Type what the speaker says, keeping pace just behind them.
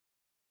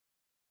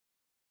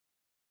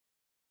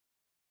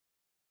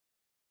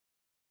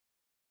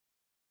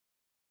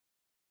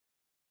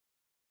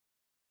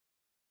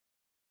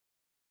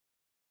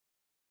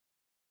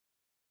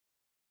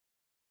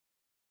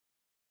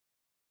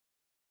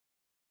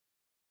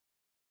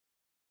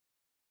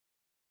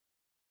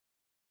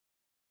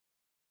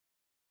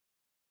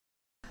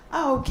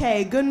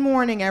Okay, good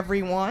morning,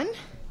 everyone.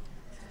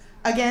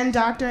 Again,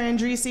 Dr.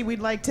 Andrisi, we'd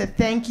like to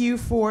thank you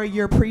for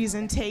your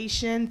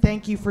presentation.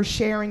 Thank you for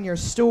sharing your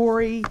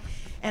story,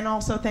 and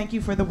also thank you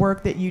for the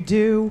work that you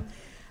do.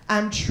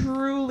 I'm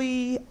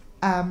truly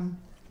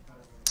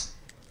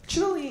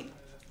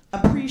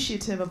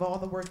appreciative of all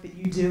the work that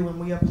you do, and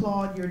we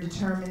applaud your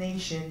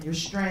determination, your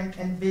strength,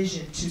 and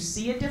vision to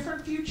see a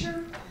different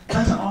future,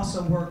 but to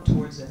also work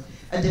towards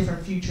a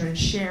different future and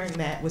sharing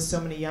that with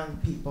so many young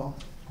people.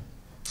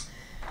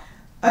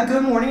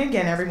 Good morning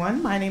again,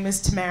 everyone. My name is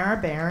Tamara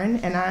Barron,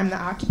 and I'm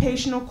the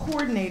Occupational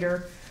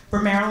Coordinator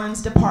for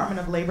Maryland's Department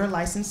of Labor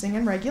Licensing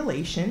and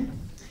Regulation.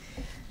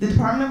 The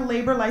Department of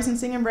Labor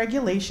Licensing and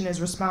Regulation is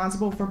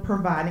responsible for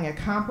providing a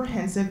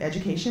comprehensive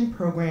education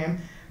program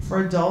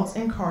for adults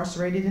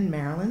incarcerated in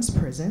Maryland's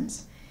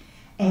prisons.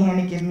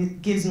 And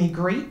it gives me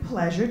great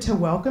pleasure to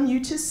welcome you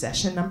to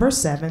session number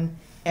 7,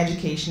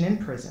 Education in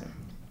Prison.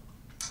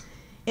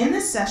 In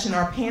this session,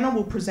 our panel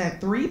will present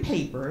 3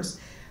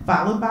 papers,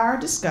 followed by our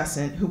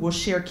discussant, who will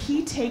share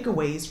key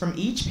takeaways from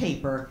each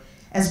paper,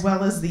 as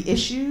well as the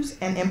issues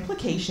and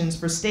implications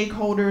for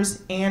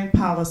stakeholders and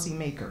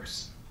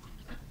policymakers.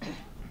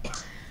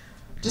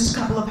 Just a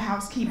couple of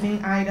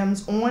housekeeping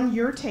items on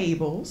your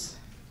tables.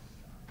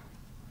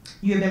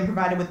 You have been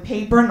provided with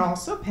paper and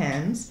also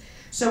pens.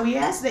 So we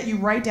ask that you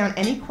write down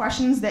any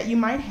questions that you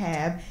might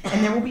have,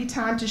 and there will be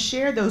time to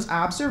share those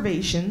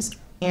observations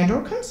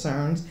and/or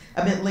concerns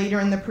a bit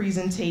later in the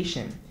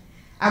presentation.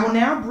 I will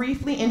now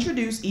briefly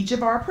introduce each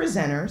of our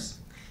presenters.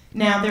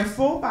 Now, their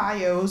full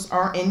bios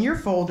are in your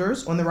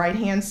folders on the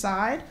right-hand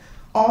side.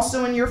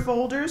 Also in your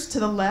folders to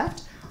the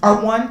left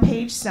are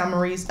one-page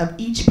summaries of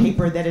each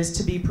paper that is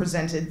to be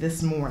presented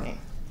this morning.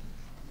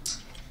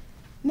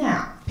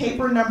 Now,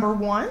 paper number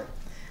 1,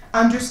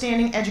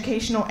 Understanding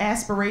Educational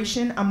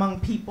Aspiration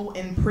Among People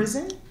in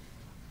Prison.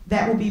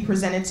 That will be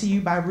presented to you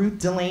by Ruth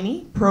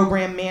Delaney,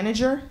 Program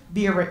Manager,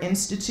 Vera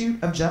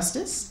Institute of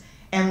Justice,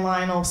 and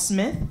Lionel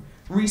Smith,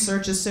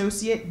 Research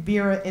Associate,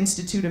 Vera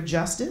Institute of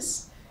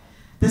Justice.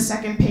 The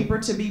second paper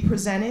to be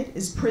presented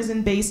is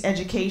Prison-Based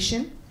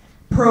Education,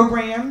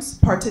 Programs,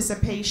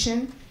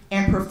 Participation,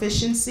 and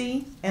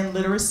Proficiency and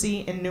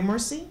Literacy and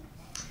Numeracy.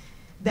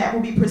 That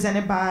will be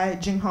presented by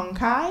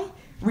Jinghong,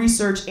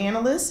 Research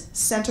Analyst,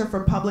 Center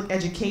for Public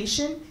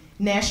Education,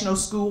 National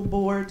School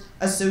Board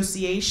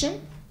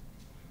Association.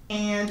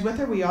 And with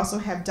her, we also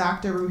have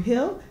Dr. Ruth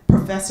Hill,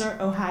 Professor,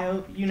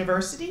 Ohio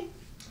University,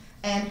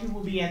 and who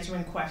will be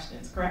answering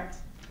questions, correct?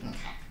 Okay.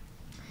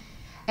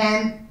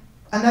 And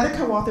another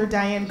co-author,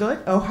 Diane Good,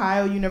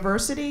 Ohio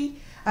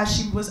University.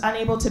 She was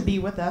unable to be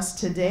with us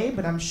today,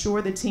 but I'm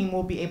sure the team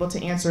will be able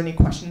to answer any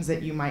questions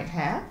that you might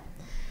have.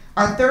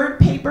 Our third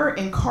paper,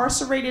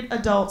 Incarcerated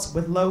Adults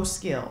with Low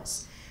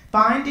Skills,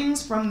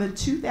 Findings from the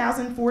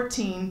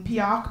 2014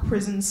 PIAAC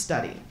Prison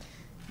Study.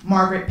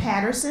 Margaret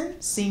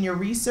Patterson, Senior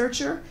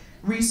Researcher,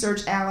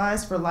 Research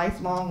Allies for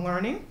Lifelong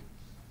Learning.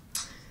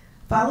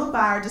 Followed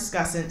by our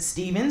discussant,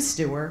 Stephen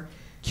Stewart,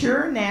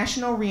 CURE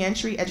National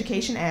Reentry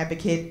Education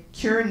Advocate,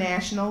 CURE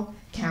National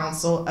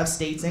Council of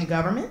States and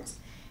Governments.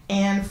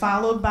 And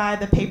followed by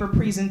the paper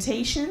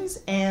presentations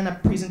and a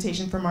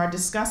presentation from our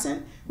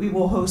discussant. We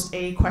will host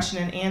a question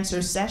and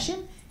answer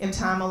session. If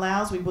time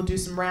allows, we will do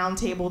some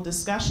roundtable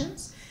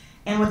discussions.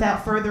 And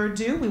without further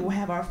ado, we will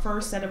have our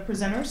first set of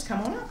presenters.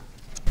 Come on up.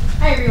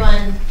 Hi,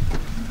 everyone.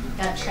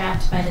 Got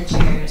trapped by the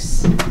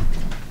chairs.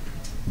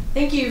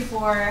 Thank you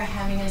for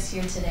having us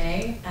here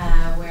today.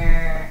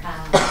 We're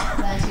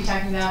glad to be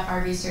talking about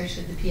our research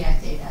with the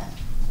PIAAC data.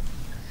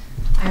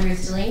 I'm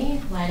Ruth Delaney.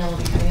 Lionel will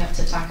be coming up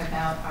to talk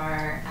about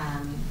our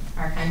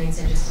findings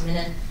in just a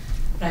minute,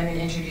 but I'm going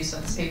to introduce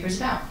what this paper is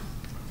about.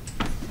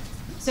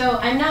 So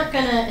I'm not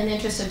going to, in the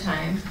interest of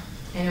time,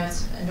 I know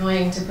it's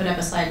annoying to put up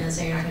a slide and then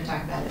say you're not going to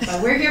talk about it,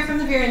 but we're here from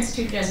the Vera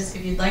Institute of Justice.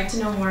 If you'd like to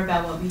know more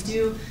about what we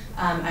do,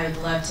 I would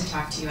love to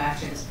talk to you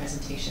after this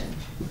presentation.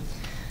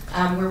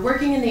 We're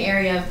working in the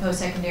area of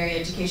post-secondary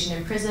education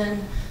in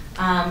prison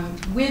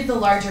with the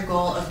larger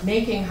goal of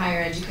making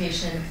higher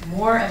education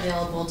more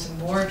available to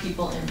more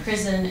people in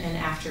prison and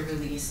after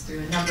release through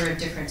a number of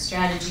different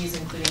strategies,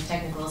 including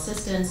technical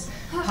assistance,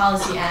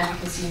 policy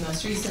advocacy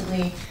most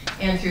recently,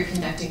 and through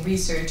conducting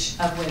research,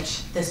 of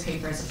which this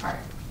paper is a part.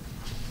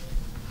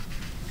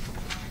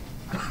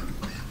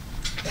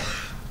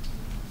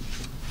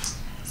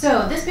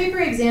 So this paper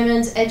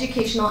examines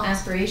educational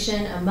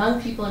aspiration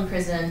among people in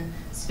prison,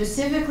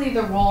 specifically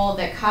the role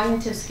that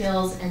cognitive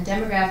skills and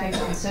demographic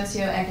and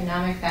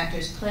socioeconomic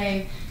factors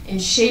play in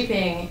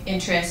shaping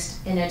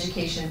interest in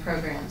education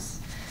programs.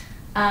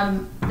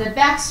 The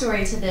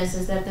backstory to this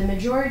is that the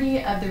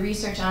majority of the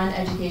research on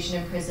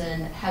education in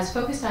prison has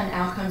focused on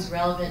outcomes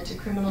relevant to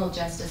criminal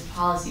justice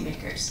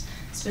policymakers,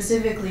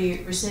 specifically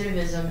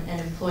recidivism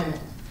and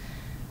employment.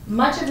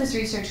 Much of this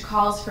research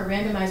calls for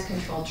randomized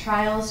controlled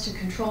trials to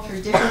control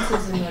for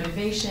differences in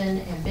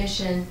motivation,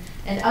 ambition,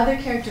 and other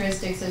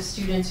characteristics of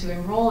students who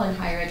enroll in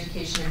higher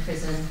education in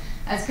prison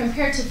as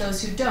compared to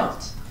those who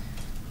don't.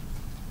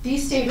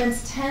 These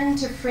statements tend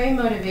to frame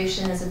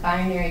motivation as a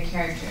binary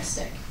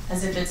characteristic,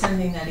 as if it's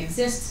something that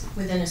exists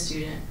within a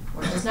student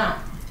or does not.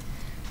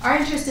 Our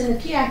interest in the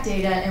PIAAC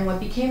data and what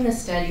became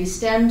this study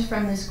stemmed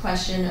from this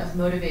question of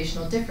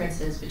motivational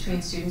differences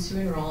between students who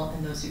enroll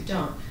and those who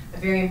don't, a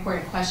very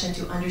important question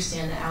to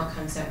understand the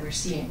outcomes that we're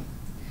seeing.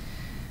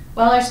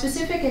 While our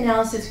specific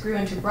analysis grew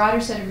into a broader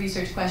set of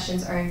research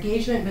questions, our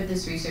engagement with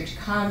this research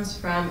comes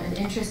from an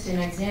interest in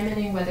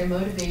examining whether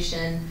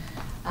motivation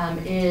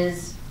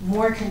is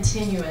more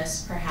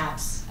continuous,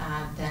 perhaps,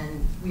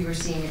 than we were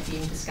seeing it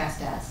being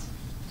discussed as.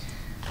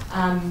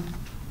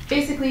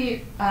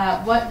 Basically,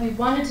 what we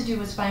wanted to do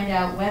was find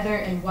out whether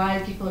and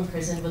why people in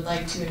prison would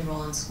like to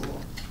enroll in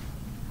school.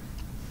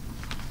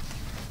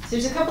 So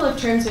there's a couple of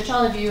terms which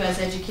all of you as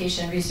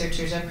education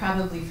researchers are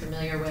probably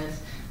familiar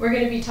with. We're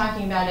going to be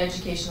talking about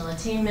educational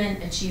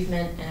attainment,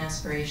 achievement, and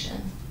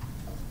aspiration.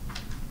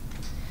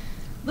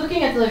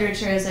 Looking at the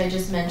literature, as I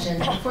just mentioned,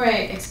 before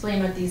I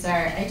explain what these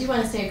are, I do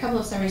want to say a couple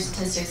of summary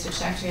statistics, which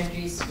Dr.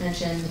 Andrews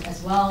mentioned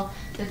as well,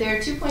 that there are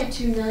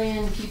 2.2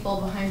 million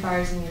people behind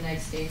bars in the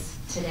United States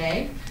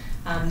today.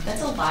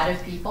 That's a lot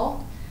of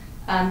people.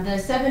 The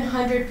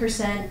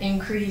 700%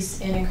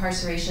 increase in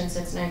incarceration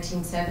since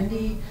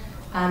 1970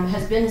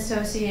 has been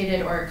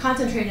associated or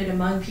concentrated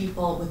among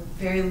people with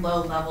very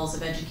low levels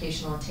of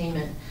educational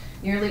attainment.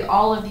 Nearly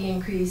all of the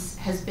increase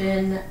has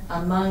been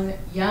among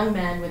young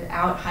men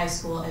without high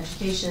school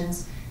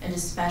educations, and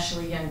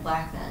especially young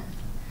black men.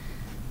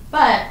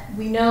 But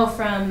we know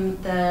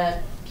from the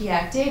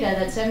PIAAC data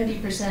that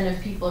 70%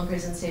 of people in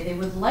prison say they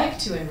would like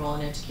to enroll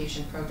in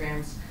education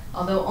programs,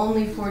 although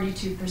only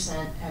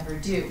 42% ever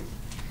do.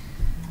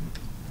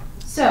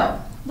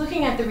 So,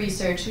 looking at the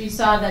research, we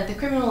saw that the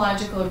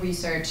criminological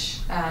research,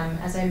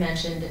 as I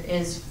mentioned,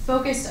 is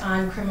focused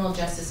on criminal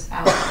justice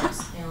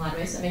outcomes in a lot of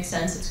ways. That makes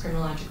sense, it's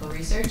criminological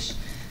research.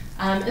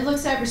 It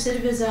looks at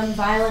recidivism,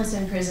 violence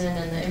in prison,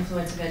 and the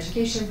influence of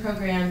education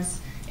programs,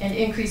 and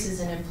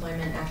increases in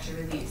employment after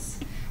release.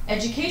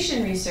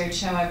 Education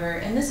research, however,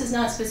 and this is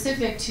not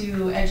specific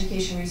to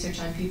education research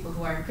on people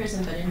who are in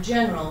prison, but in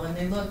general, when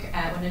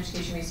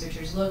education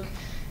researchers look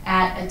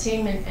at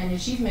attainment and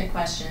achievement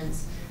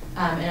questions,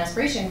 and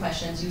aspiration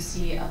questions, you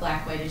see a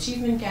black-white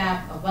achievement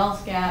gap, a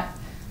wealth gap,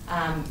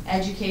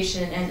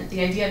 education, and the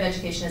idea of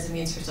education as a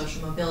means for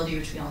social mobility,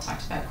 which we all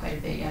talked about quite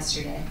a bit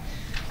yesterday.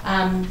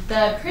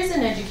 The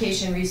prison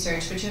education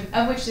research,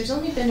 of which there's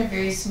only been a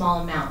very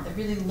small amount, that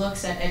really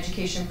looks at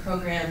education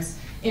programs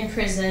in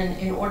prison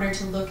in order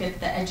to look at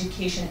the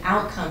education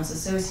outcomes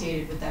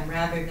associated with them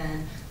rather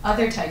than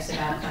other types of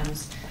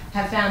outcomes,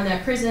 have found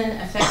that prison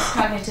affects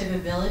cognitive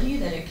ability,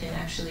 that it can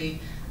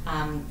actually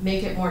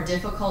make it more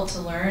difficult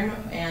to learn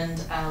and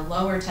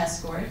lower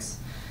test scores.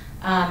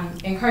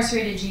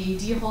 Incarcerated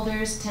GED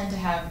holders tend to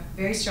have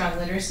very strong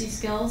literacy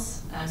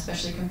skills,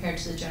 especially compared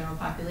to the general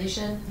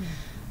population.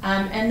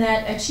 And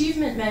that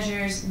achievement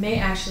measures may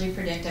actually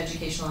predict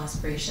educational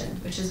aspiration,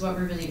 which is what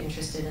we're really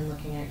interested in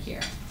looking at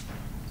here.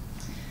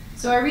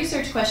 So our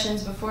research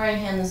questions, before I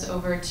hand this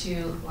over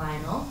to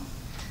Lionel,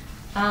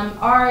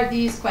 are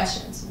these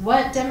questions.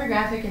 What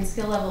demographic and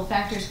skill level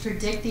factors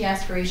predict the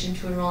aspiration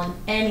to enroll in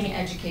any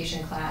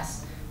education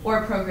class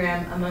or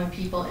program among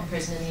people in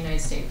prison in the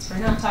United States? We're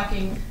not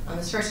talking on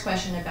this first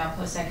question about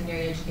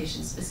post-secondary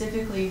education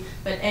specifically,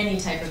 but any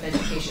type of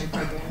education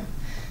program.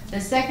 The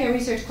second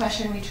research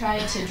question, we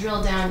tried to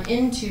drill down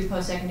into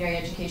post-secondary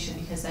education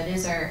because that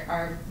is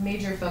our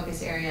major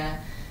focus area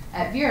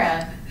at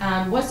Vera,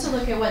 was to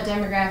look at what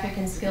demographic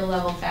and skill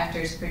level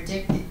factors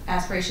predict the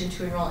aspiration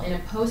to enroll in a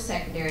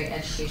post-secondary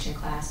education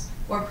class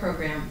or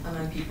program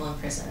among people in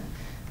prison.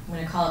 I'm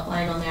going to call up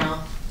Lionel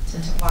now to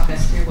walk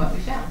us through what we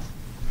found.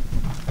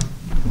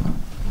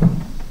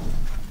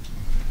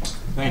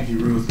 Thank you,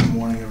 Ruth. Good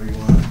morning,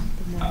 everyone.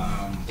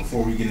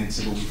 Before we get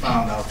into what we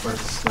found, I'll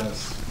first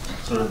discuss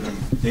sort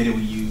of the data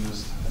we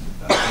used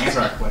to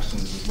answer our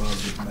questions as well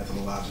as the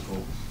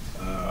methodological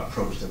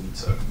approach that we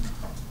took.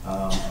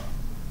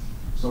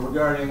 So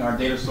regarding our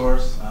data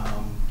source,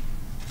 I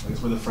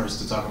guess we're the first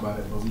to talk about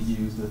it, but we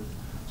used the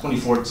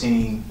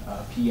 2014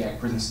 PIAAC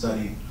prison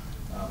study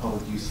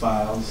public use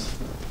files.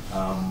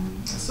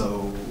 And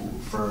so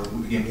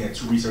again, we had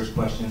two research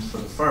questions. For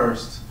the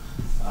first,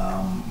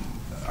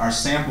 our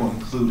sample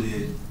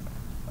included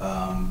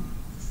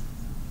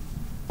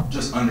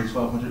just under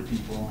 1,200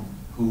 people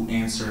who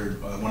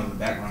answered one of the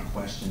background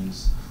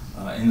questions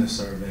in the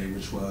survey,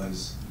 which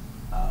was,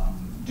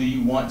 do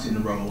you want to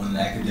enroll in an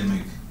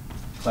academic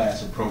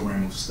class or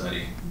program of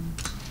study?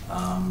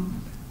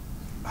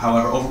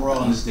 However,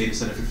 overall in this data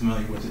set, if you're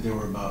familiar with it, there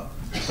were about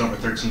just over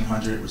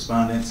 1,300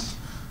 respondents.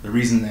 The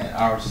reason that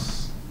our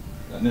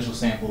initial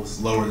sample is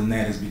lower than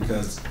that is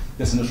because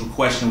this initial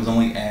question was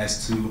only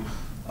asked to,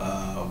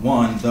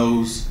 one,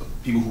 those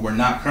people who were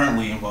not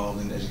currently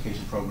involved in the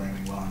education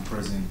programming while in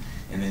prison,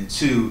 and then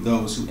two,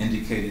 those who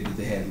indicated that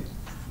they had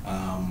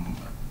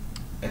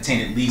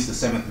attained at least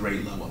the 7th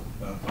grade level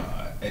of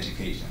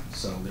education.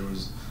 So there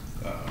was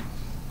a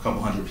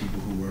couple hundred people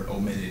who were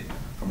omitted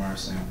from our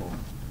sample.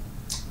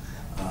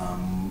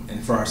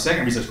 And for our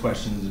second research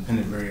question, the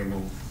dependent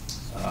variable,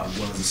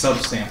 was a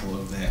subsample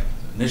of that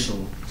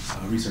initial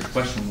research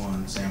question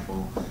 1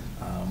 sample,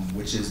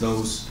 which is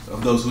those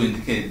who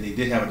indicated they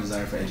did have a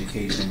desire for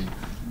education,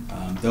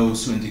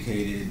 those who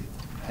indicated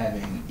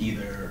having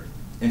either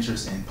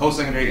interest in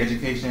post-secondary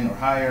education or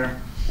higher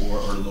or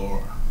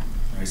lower.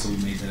 Right, so we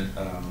made that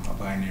a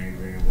binary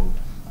variable.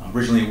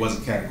 Originally, it was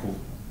a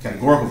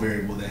categorical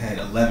variable that had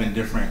 11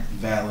 different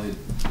valid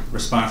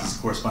responses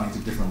corresponding to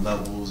different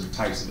levels or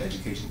types of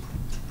education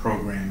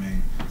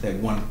programming that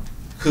one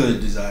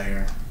could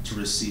desire to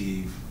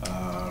receive,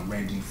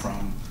 ranging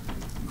from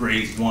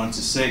grades 1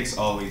 to 6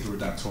 all the way through a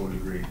doctoral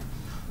degree.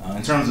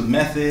 In terms of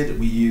method,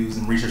 we use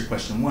in research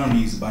question 1,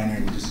 we use a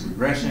binary logistic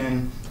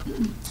regression,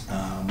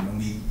 and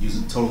we use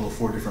a total of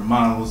 4 different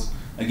models,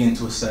 again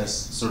to assess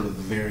sort of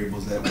the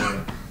variables that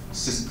were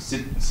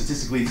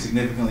statistically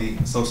significantly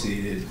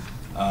associated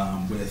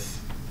with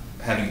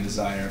having a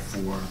desire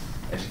for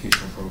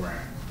educational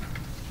programming.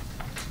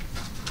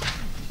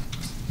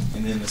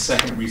 And then the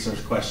second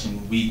research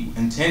question, we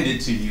intended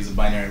to use a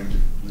binary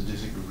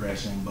logistic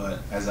regression, but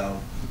as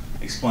I'll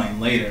explain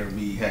later,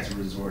 we had to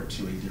resort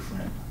to a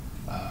different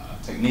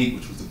technique,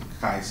 which was the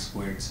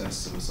chi-square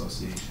test of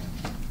association.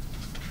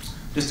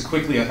 Just to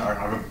quickly, I've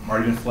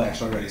already been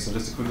flashed already, so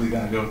just to quickly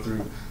kind of go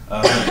through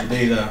the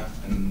data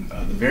and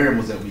the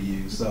variables that we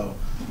use. So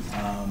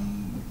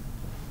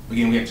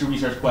again, we have 2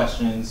 research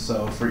questions.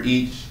 So for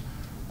each,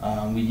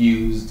 we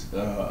used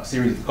a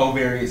series of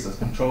covariates as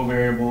control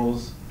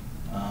variables,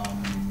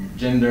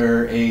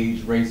 gender,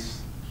 age,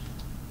 race,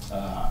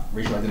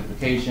 racial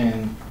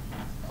identification,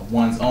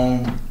 one's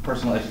own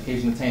personal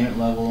education attainment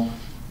level,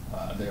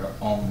 their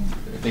own,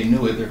 if they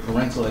knew it, their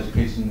parental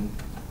education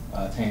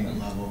attainment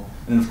level.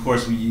 And then of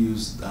course we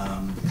used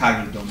the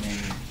cognitive domain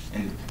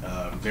and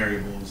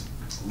variables,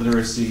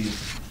 literacy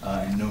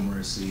and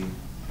numeracy.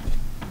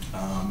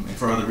 And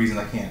for other reasons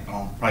I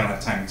probably don't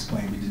have time to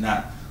explain, we did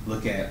not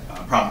look at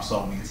problem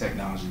solving in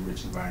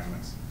technology-rich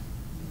environments.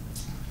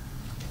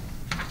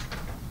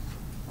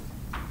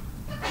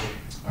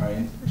 All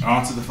right,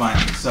 on to the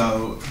findings.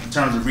 So in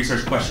terms of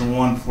research question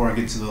 1, before I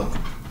get to the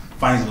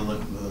findings of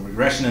the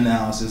regression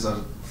analysis,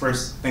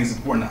 first thing it's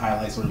important to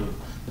highlight sort of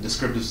the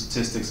descriptive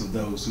statistics of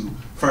those who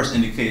first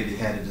indicated they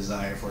had a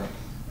desire for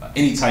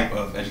any type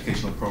of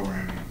educational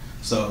programming.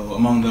 So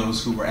among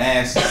those who were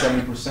asked,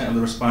 70% of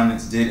the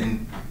respondents did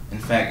in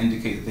fact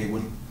indicate that they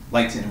would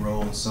like to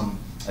enroll in some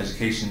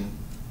education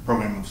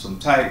program of some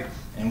type,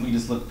 and we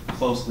just looked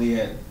closely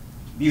at,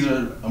 these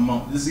are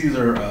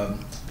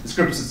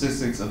descriptive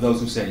statistics of those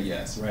who said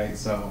yes, right?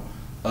 So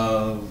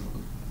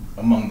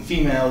among the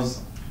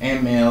females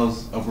and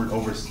males, over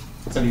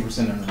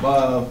 70% and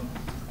above,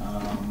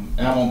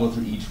 and I won't go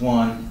through each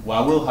one. What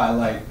I will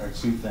highlight are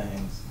 2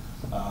 things.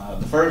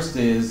 The first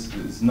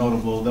is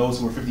notable, those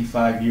who are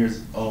 55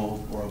 years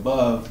old or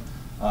above,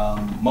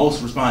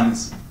 most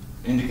respondents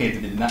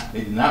indicated that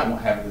they did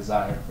not have a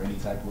desire for any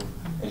type of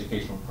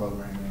educational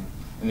programming.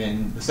 And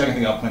then the second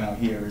thing I'll point out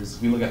here is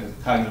if we look at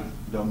the cognitive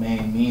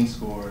domain mean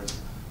scores,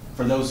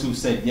 for those who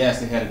said yes,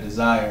 they had a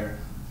desire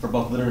for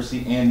both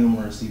literacy and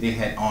numeracy, they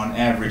had on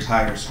average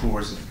higher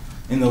scores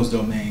in those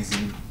domains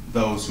than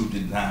those who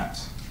did not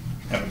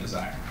have a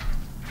desire.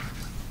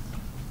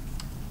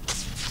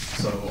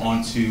 So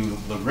on to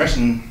the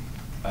regression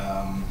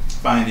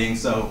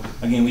findings. So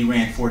again, we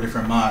ran 4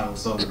 different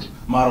models. So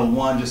model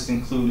 1 just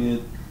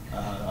included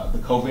the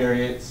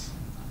covariates,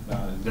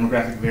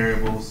 demographic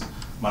variables.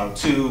 Model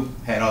 2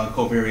 had all the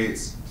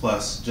covariates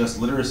plus just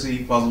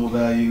literacy plausible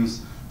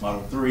values.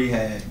 Model 3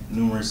 had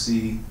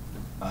numeracy,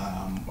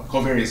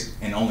 covariates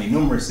and only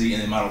numeracy,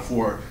 and then model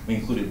 4, we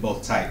included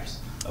both types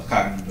of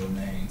cognitive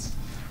domains.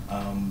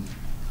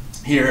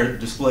 Here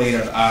displayed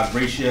are the odds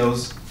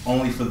ratios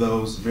only for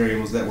those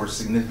variables that were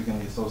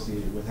significantly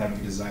associated with having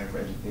a desire for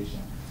education.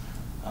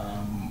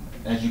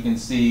 As you can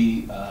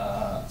see,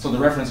 so the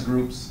reference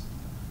groups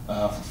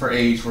for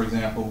age, for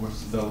example, were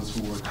those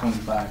who were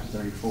 25 to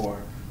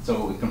 34.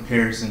 So in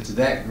comparison to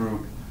that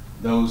group,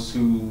 those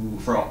who,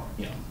 for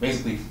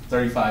basically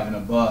 35 and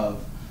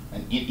above,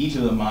 and each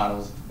of the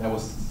models that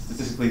was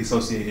statistically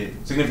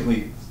associated,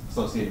 significantly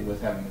associated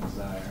with having a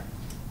desire.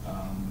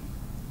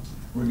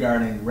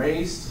 Regarding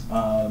race,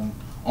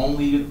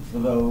 only for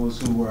those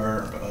who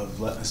were of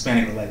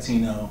Hispanic or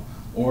Latino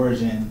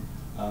origin,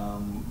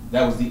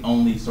 that was the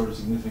only sort of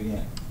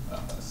significantly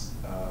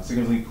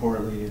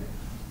correlated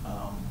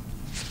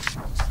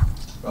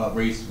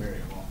race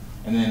variable.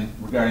 And then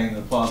regarding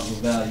the plausible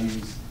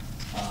values,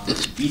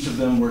 each of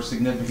them were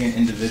significant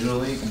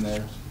individually in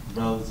their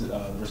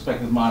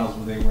respective models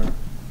where they were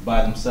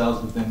by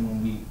themselves, but then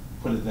when we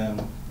put them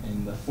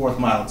in the 4th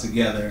model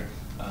together,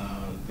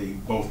 they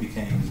both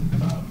became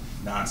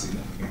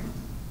non-significant.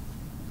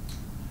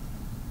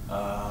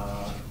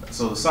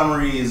 So the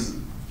summary is,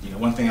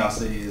 one thing I'll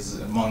say is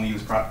among the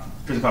youth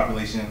prison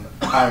population,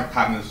 higher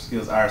cognitive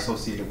skills are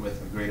associated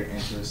with a greater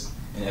interest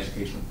in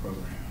educational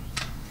programs.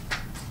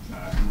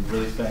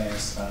 Really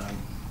fast,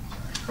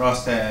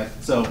 cross tab.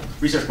 So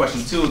research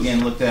question 2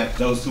 again looked at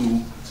those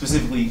who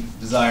specifically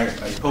desired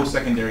a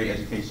post-secondary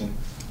education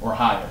or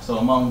higher. So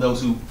among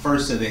those who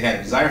first said they had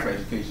a desire for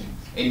education,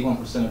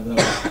 81% of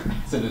those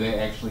said that they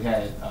actually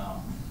had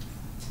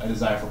a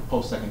desire for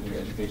post-secondary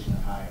education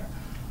or higher.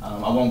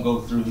 I won't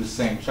go through the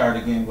same chart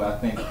again, but I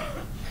think,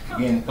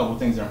 again, a couple of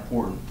things are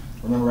important.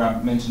 Remember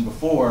I mentioned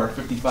before,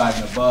 55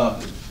 and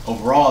above,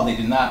 overall they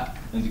did not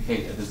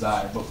indicate a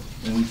desire, but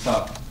when we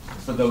talk,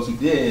 for those who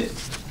did,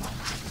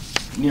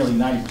 nearly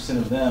 90%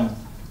 of them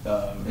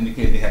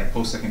indicated they had a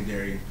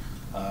post-secondary,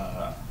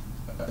 a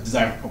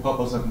desire for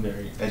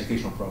post-secondary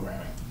educational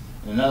programming.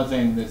 And another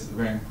thing that's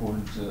very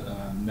important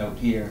to note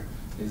here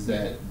is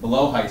that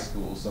below high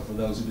school, so for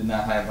those who did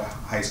not have a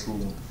high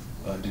school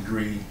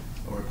degree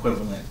or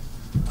equivalent,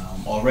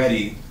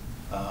 already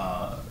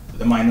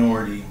the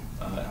minority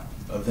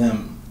of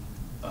them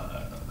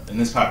in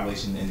this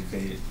population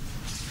indicated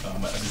a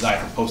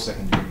desire for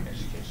post-secondary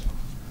education.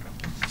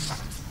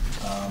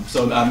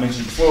 So I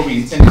mentioned before,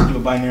 we intended to do a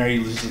binary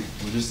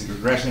logistic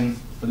regression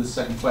for this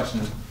second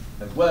question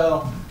as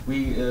well.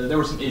 There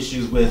were some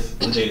issues with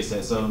the data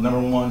set. So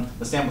number one,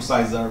 the sample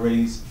size is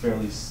already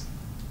fairly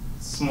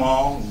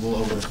small, a little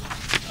over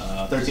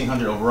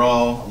 1,300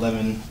 overall,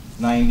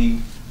 1,190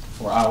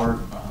 for our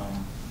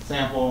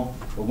sample.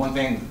 But one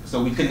thing,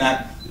 so we could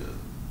not,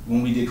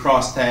 when we did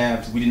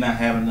crosstabs, we did not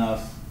have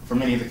enough, for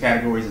many of the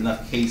categories,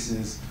 enough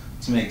cases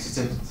to make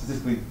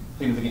statistically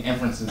significant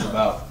inferences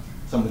about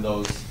some of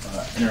those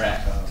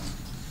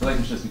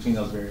relationships between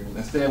those variables.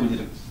 Instead, we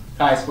did a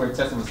chi-square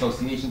test of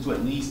association to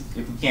at least,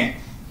 if we can't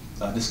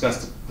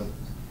discuss the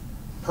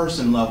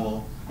person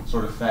level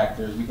sort of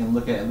factors, we can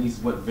look at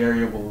least what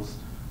variables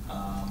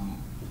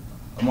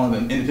among the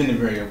independent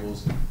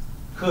variables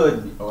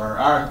could or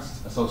are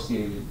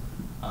associated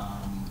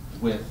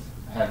with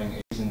having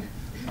Asian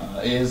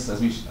is,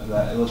 as we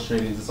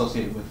illustrated, is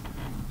associated with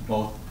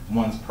both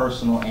one's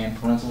personal and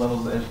parental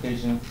levels of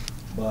education.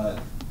 But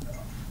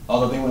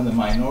although they were in the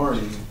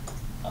minority,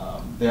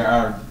 there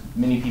are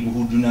many people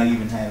who do not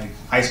even have a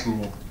high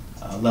school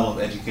level of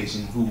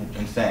education who,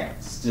 in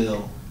fact,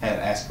 still have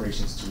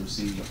aspirations to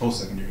receive a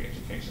post-secondary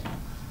education.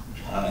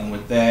 And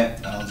with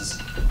that, I'll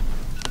just,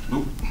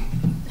 Ruth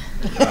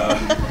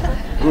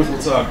will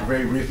talk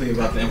very briefly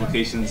about the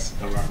implications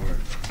of our work.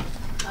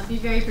 I'll be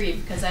very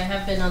brief because I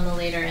have been on the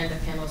later end of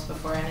panels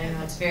before, and I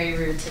know it's very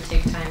rude to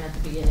take time at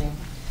the beginning.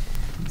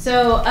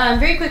 So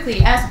very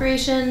quickly,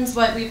 aspirations,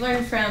 what we've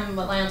learned from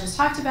what Lionel just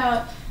talked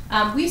about,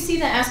 we see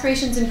that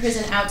aspirations in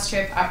prison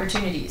outstrip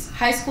opportunities.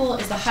 High school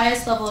is the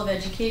highest level of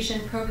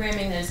education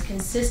programming that is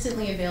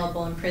consistently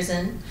available in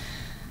prison,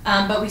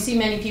 but we see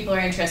many people are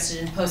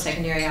interested in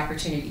post-secondary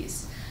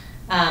opportunities.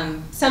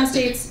 Some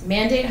states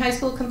mandate high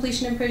school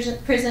completion in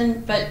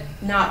prison, but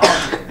not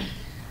all do.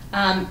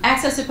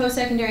 Access to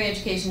post-secondary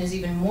education is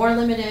even more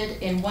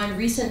limited. In one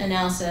recent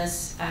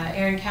analysis,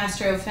 Aaron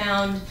Castro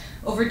found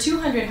over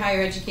 200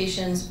 higher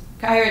education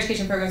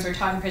programs were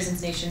taught in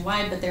prisons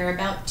nationwide, but there are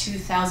about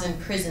 2,000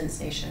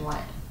 prisons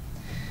nationwide.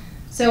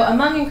 So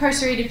among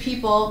incarcerated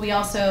people, we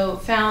also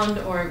found,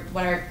 or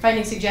what our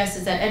findings suggest,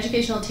 is that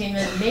educational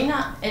attainment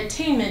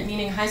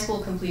meaning high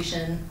school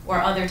completion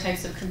or other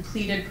types of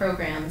completed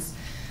programs,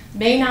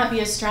 may not be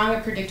as strong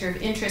a predictor of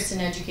interest in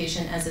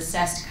education as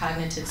assessed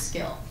cognitive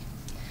skill.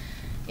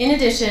 In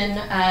addition,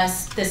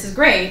 this is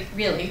great,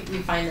 really, we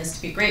find this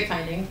to be a great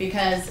finding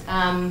because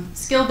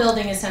skill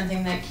building is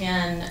something that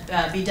can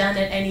be done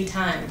at any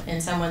time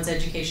in someone's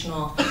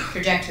educational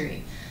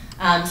trajectory.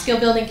 Skill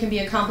building can be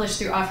accomplished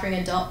through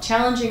offering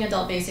challenging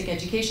adult basic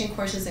education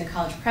courses and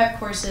college prep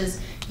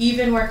courses,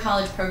 even where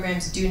college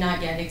programs do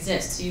not yet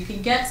exist. So you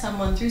can get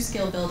someone through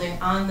skill building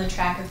on the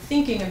track of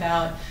thinking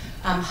about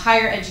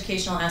higher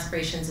educational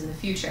aspirations in the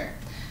future.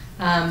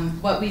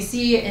 What we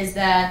see is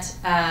that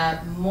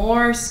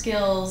more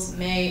skills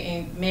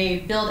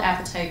may build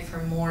appetite for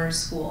more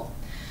school.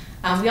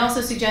 We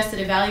also suggest that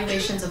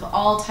evaluations of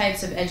all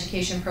types of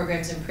education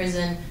programs in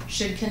prison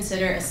should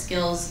consider a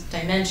skills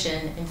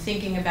dimension in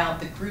thinking about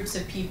the groups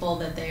of people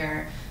that they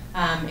are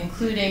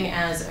including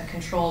as a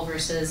control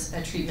versus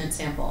a treatment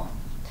sample.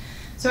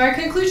 So our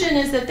conclusion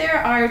is that there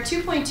are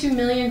 2.2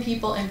 million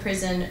people in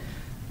prison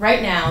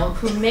right now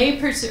who may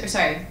pursue,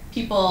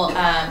 people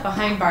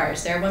behind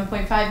bars. There are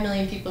 1.5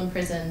 million people in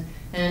prison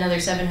and another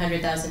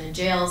 700,000 in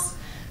jails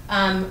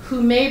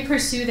who may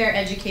pursue their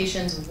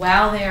educations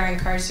while they are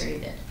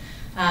incarcerated.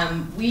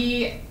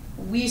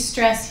 We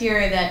stress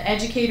here that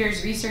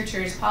educators,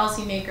 researchers,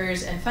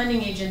 policymakers, and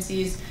funding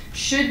agencies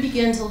should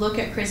begin to look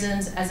at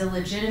prisons as a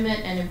legitimate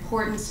and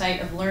important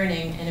site of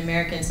learning in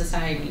American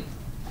society.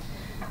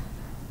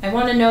 I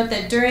want to note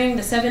that during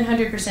the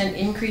 700%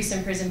 increase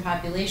in prison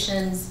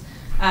populations,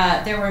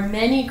 there were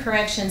many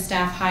correction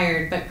staff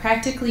hired, but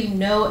practically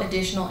no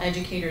additional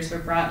educators were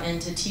brought in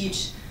to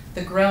teach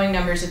the growing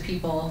numbers of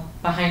people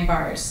behind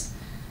bars.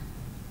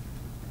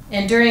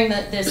 And during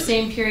this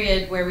same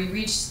period where we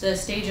reached the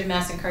stage of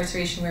mass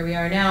incarceration where we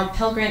are now,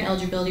 Pell Grant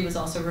eligibility was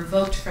also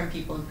revoked from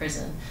people in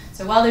prison.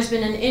 So while there's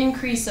been an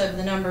increase of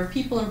the number of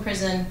people in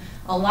prison,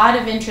 a lot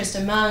of interest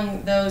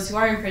among those who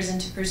are in prison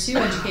to pursue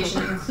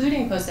education,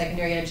 including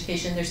post-secondary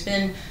education, there's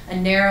been a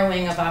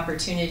narrowing of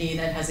opportunity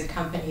that has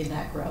accompanied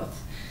that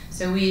growth. So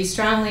So we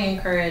strongly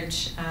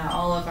encourage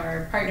all of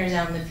our partners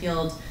out in the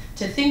field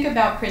to think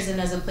about prison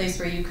as a place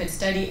where you could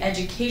study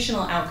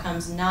educational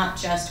outcomes, not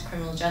just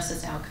criminal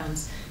justice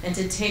outcomes, and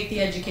to take the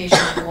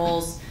educational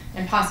goals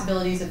and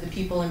possibilities of the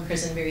people in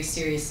prison very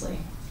seriously.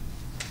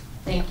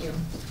 Thank you.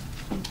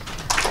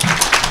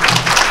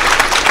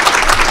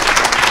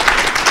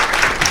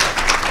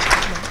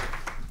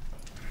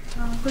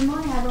 Good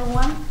morning,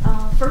 everyone.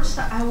 First,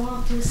 I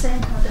want to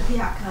thank the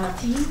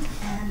PIAAC team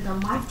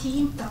and my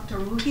team, Dr.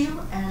 Ruth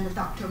and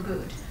Dr.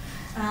 Good.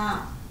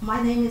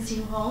 My name is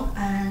Jinghong,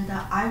 and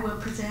I will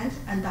present,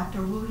 and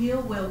Dr. Ruth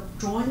will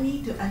join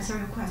me to answer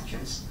your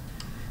questions.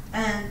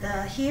 And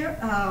here,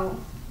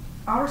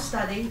 our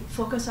study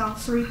focuses on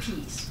 3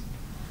 Ps.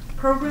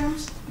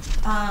 Programs.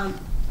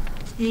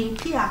 In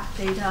PIAAC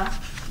data,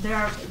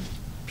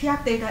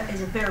 PIAAC data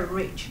is very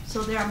rich,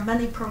 so there are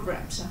many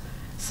programs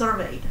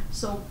surveyed.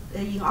 So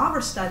in our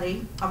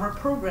study, our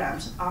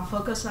programs are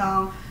focused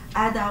on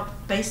adult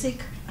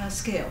basic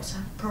skills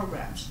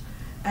programs,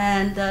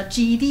 and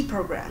GED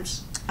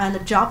programs,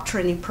 and job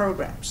training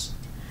programs.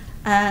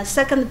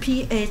 Second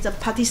P is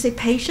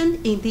participation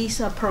in these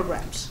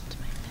programs.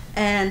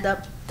 And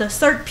the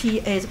third P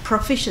is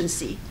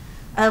proficiency.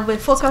 We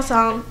focus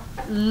on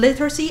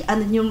literacy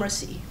and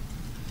numeracy.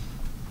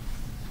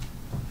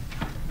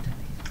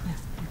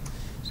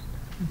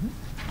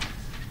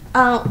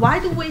 Why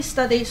do we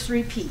study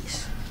 3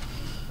 Ps?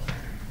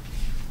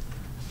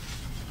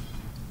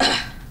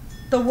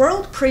 The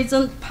world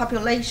prison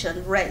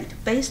population rate,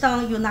 based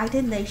on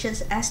United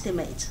Nations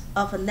estimates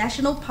of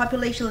national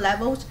population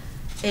levels,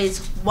 is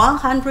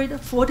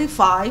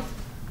 145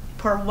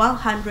 per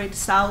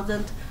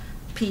 100,000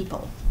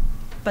 people.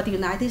 But the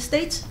United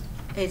States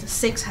is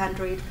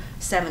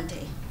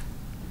 670.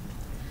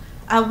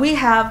 And we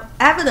have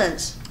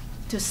evidence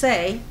to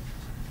say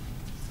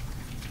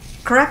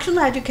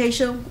correctional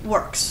education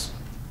works.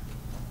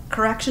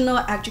 Correctional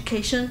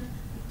education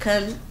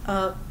can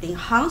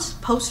enhance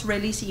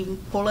post-release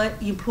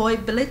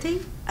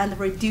employability and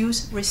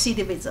reduce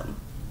recidivism.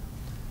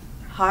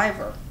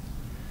 However,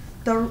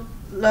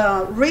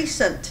 the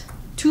recent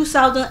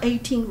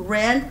 2018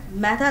 RAND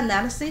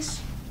meta-analysis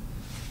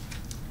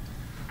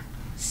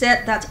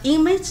said that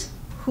inmates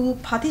who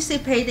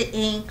participated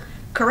in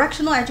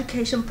correctional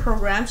education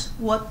programs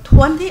were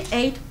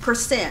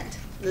 28%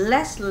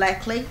 less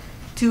likely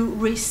to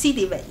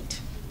recidivate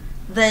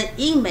than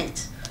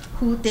inmates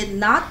who did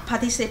not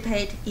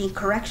participate in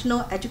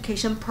correctional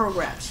education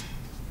programs.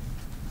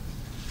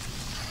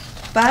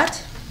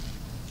 But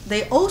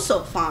they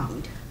also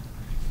found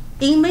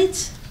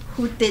inmates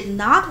who did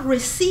not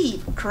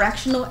receive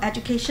correctional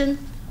education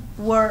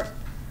were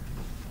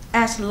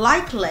as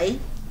likely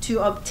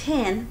to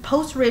obtain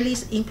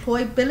post-release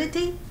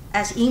employability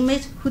as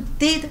inmates who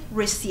did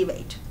receive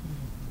it.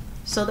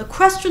 So the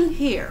question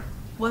here,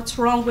 what's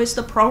wrong with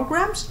the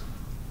programs?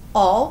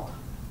 Or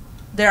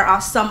there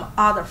are some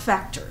other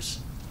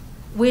factors.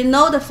 We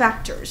know the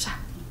factors.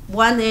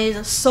 One is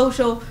the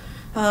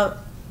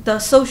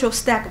social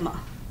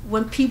stigma.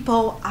 When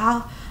people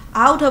are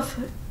out of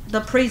the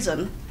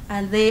prison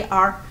and they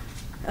are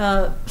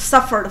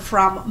suffered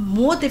from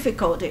more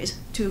difficulties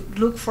to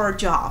look for a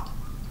job.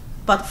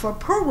 But for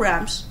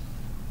programs,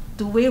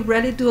 do we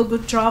really do a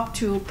good job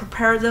to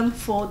prepare them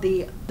for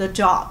the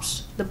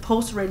jobs, the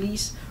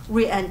post-release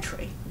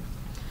re-entry?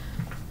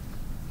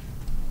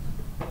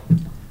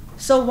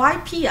 So why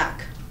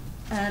PIAAC?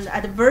 And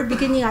at the very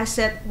beginning, I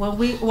said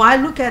when I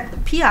look at the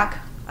PIAAC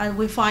and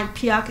we find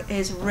PIAAC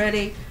is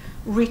really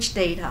rich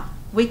data,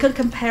 we can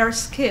compare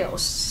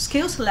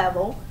skills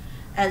level,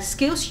 and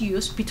skills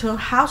use between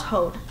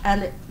household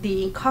and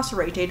the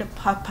incarcerated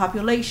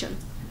population.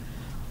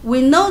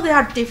 We know they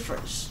are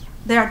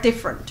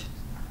different,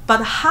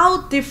 but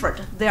how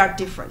different they are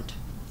different.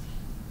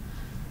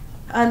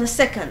 And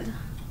second,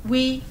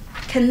 we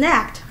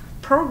connect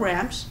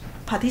programs,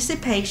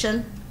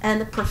 participation,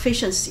 and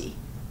proficiency.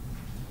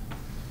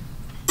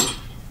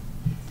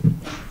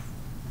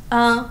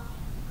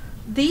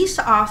 These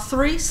are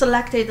 3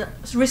 selected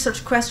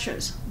research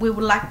questions we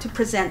would like to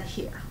present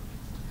here.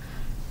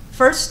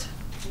 First,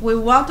 we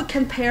want to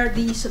compare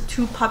these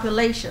 2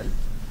 populations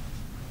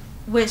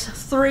with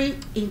 3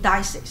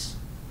 indices: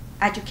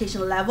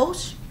 education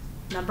levels,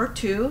 number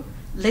 2,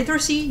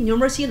 literacy,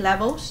 numeracy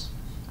levels,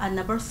 and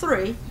number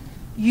 3,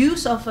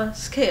 use of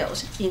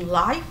skills in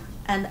life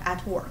and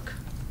at work.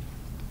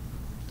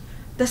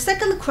 The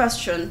second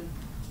question,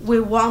 we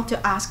want to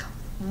ask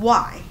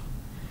why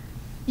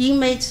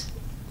inmates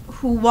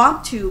who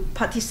want to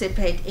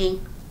participate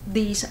in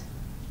these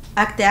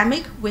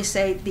academic, we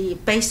say the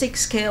basic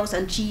skills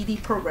and GED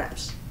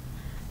programs,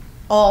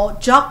 or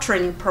job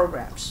training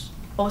programs,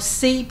 or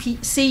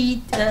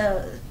CTE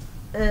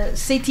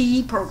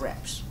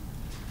programs.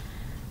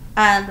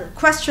 And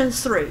question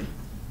 3,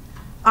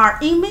 are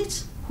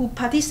inmates who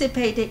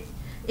participated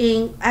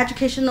in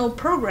educational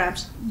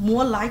programs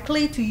more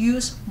likely to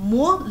use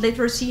more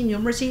literacy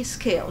numeracy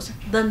skills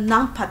than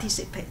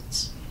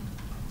non-participants?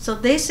 So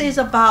this is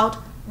about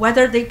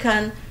whether they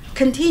can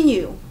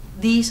continue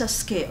these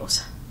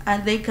skills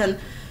and they can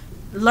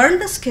learn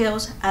the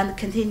skills and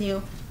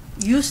continue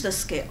use the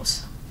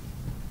skills.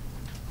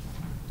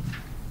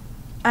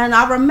 And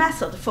our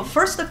method for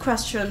first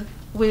question,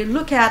 we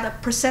look at the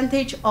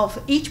percentage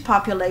of each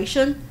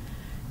population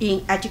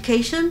in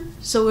education.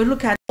 So we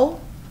look at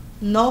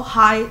no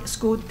high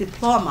school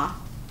diploma,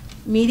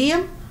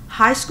 medium,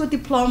 high school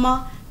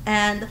diploma,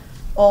 and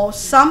or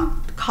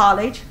some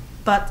college,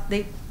 but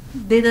they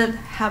didn't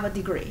have a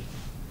degree.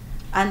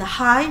 And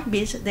high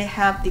means they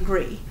have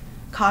degree,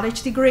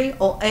 college degree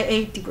or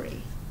AA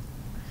degree.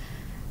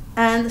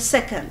 And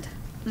second,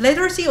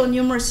 literacy or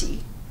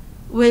numeracy,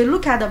 we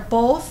look at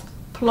both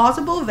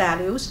plausible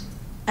values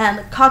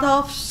and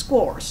cutoff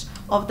scores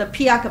of the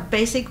PIAAC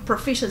basic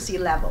proficiency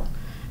level.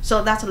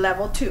 So that's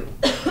level 2.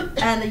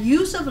 And the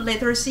use of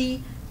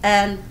literacy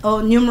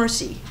or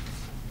numeracy.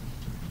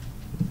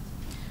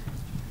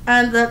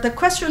 And the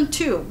question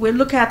 2, we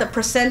look at the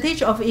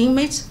percentage of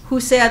inmates who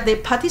said they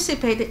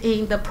participated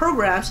in the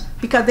programs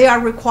because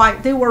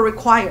they were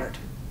required.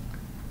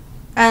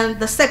 And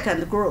the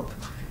second group,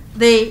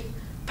 they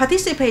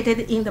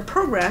participated in the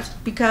programs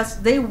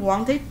because they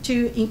wanted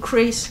to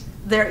increase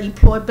their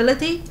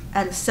employability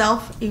and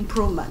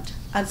self-improvement.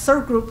 And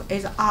third group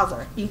is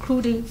other,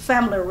 including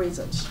family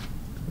reasons.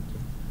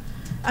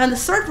 And the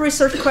third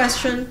research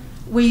question,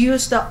 we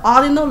use the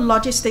ordinal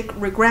logistic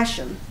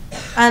regression.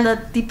 And the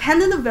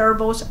dependent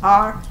variables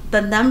are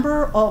the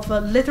number of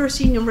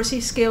literacy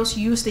numeracy skills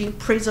used in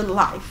prison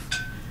life.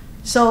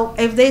 So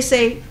if they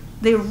say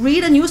they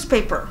read a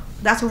newspaper,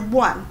 that's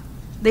 1.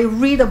 They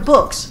read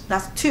books,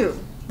 that's 2.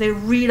 They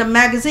read a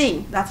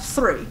magazine, that's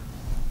 3.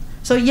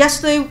 So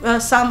yesterday,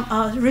 some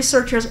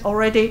researchers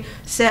already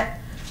said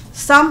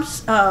some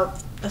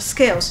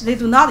skills they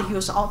do not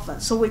use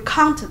often, so we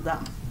counted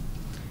them.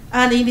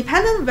 And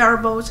independent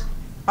variables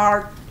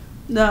are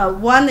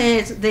one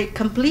is they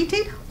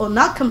completed or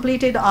not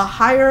completed a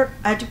higher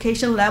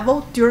education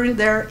level during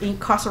their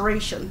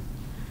incarceration.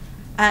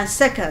 And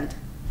second,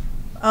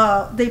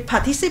 they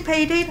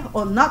participated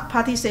or not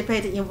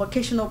participated in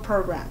vocational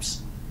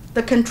programs.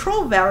 The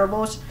control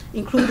variables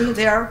including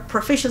their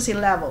proficiency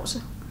levels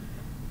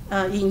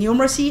in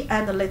numeracy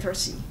and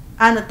literacy,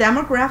 and the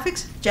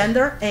demographics,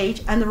 gender,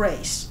 age, and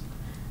race.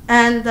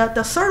 And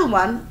the third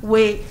one,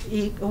 we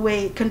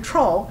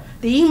control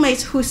the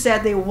inmates who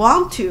said they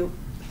want to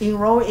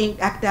enroll in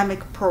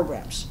academic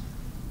programs.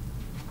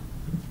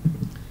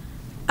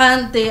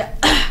 And the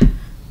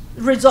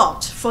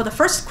results for the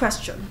first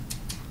question,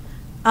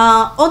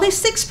 only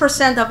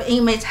 6% of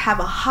inmates have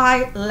a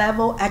high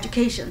level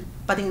education,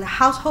 but in the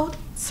household,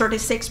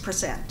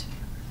 36%.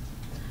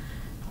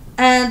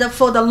 And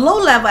for the low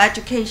level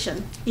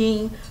education,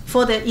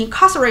 for the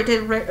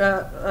incarcerated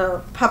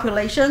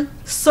population,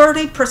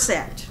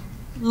 30%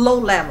 low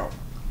level.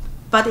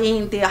 But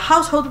in the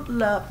household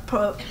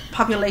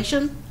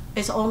population,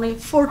 it's only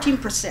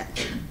 14%.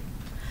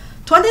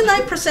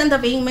 29%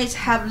 of inmates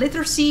have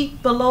literacy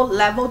below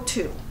level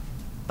 2,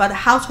 but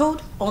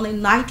household, only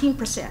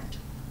 19%.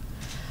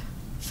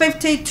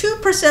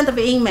 52% of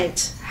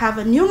inmates have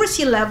a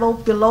numeracy level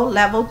below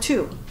level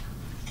 2.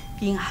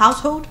 In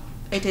household,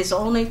 it is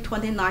only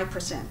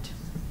 29%.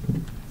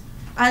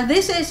 And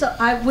this is,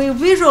 we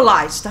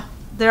visualized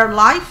their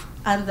life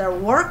and their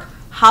work,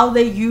 how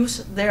they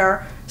use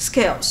their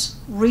skills,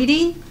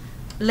 reading,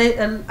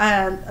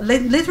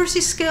 literacy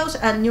skills,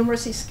 and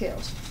numeracy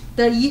skills.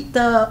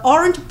 The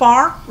orange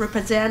bar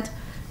represent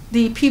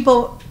the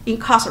people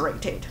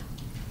incarcerated,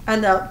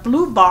 and the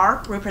blue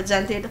bar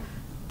represented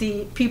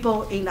the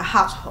people in the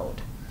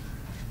household.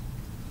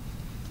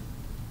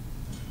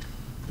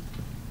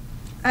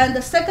 And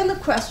the second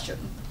question,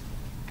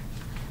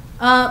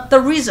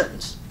 the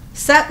reasons.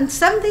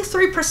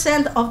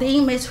 73% of the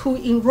inmates who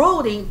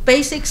enrolled in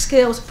basic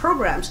skills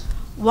programs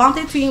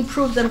wanted to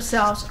improve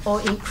themselves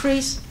or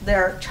increase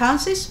their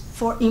chances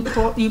for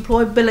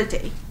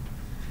employability.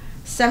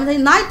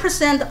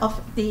 79%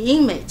 of the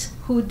inmates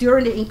who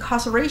during the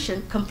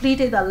incarceration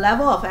completed a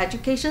level of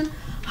education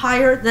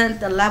higher than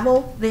the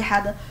level they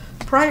had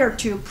prior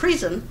to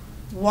prison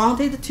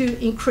wanted to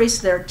increase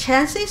their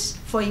chances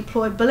for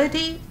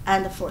employability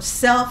and for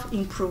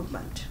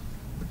self-improvement.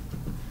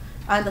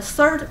 And the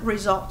third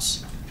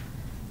results,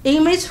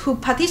 inmates who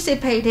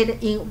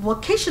participated in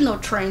vocational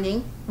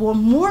training were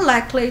more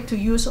likely to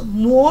use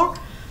more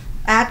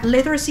at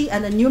literacy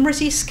and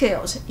numeracy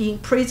skills in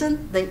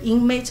prison than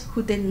inmates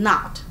who did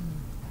not.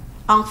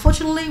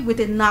 Unfortunately, we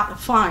did not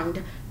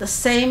find the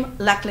same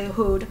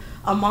likelihood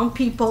among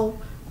people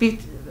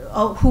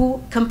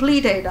who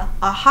completed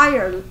a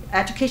higher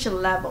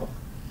education level.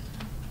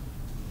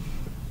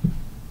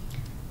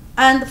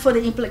 And for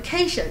the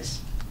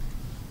implications,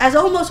 as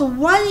almost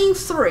 1 in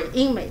 3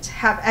 inmates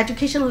have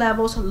education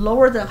levels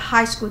lower than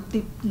high school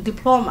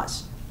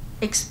diplomas,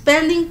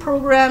 expanding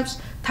programs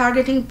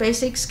targeting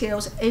basic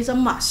skills is a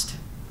must.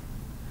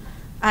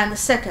 And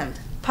second,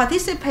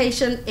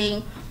 participation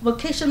in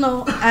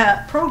vocational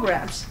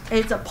programs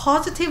is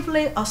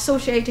positively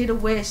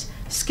associated with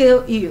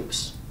skill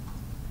use.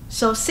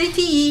 So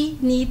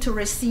CTE need to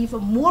receive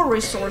more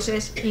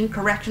resources in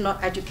correctional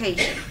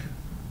education.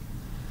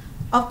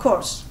 of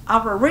course,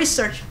 our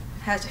research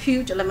has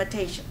huge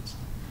limitations.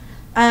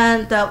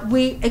 And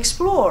we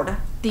explored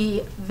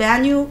the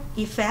venue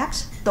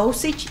effects,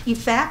 dosage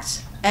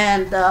effects,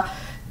 and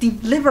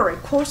delivery,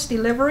 course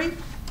delivery,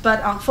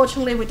 but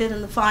unfortunately we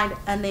didn't find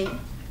any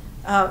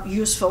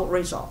useful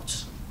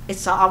results.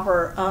 It's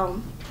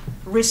our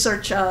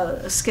research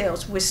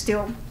skills we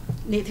still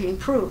need to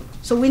improve.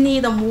 So we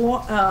need a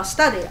more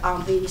study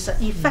on the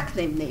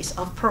effectiveness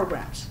of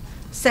programs.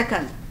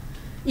 Second,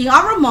 in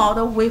our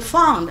model, we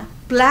found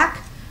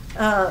Black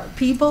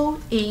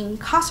people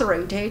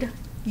incarcerated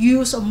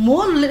use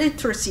more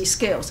literacy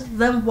skills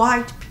than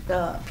white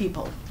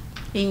people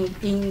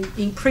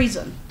in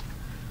prison.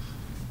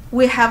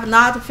 We have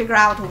not figured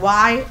out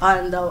why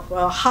and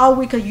how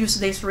we can use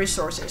these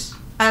resources.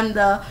 And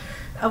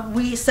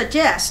we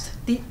suggest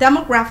the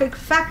demographic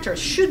factors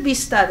should be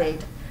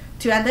studied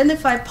to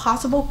identify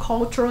possible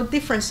cultural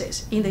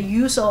differences in the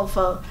use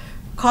of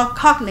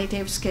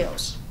cognitive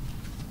skills.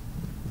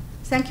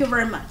 Thank you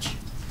very much.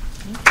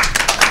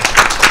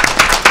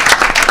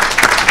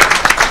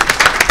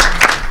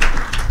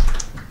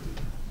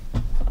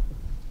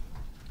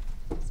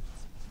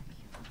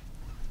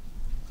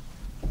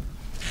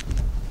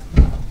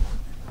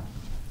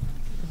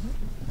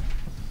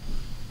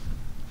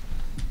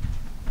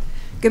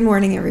 Good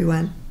morning,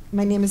 everyone.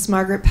 My name is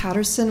Margaret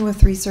Patterson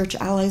with Research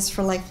Allies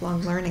for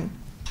Lifelong Learning.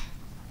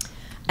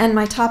 And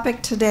my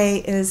topic today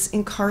is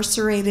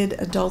incarcerated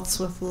adults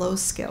with low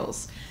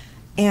skills.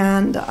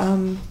 And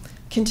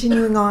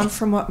continuing on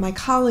from what my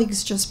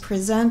colleagues just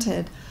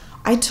presented,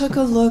 I took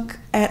a look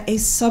at a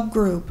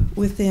subgroup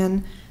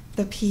within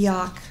the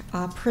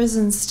PIAAC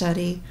prison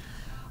study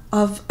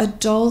of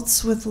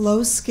adults with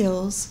low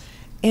skills.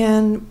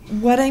 And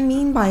what I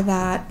mean by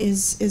that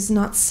is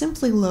not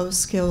simply low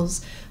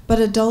skills, but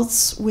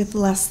adults with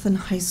less than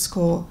high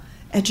school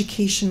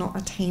educational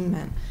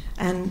attainment.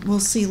 And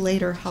we'll see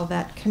later how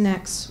that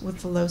connects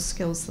with the low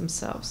skills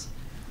themselves.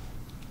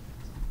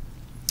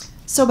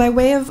 So by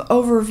way of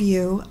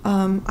overview,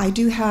 I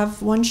do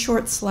have one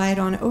short slide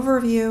on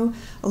overview,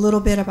 a little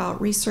bit about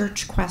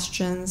research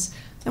questions,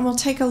 and we'll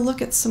take a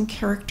look at some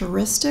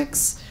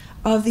characteristics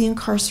of the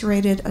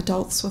incarcerated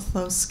adults with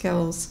low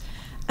skills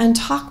and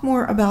talk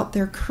more about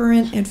their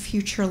current and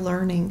future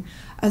learning,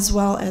 as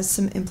well as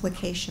some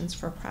implications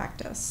for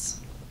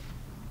practice.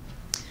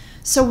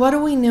 So what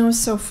do we know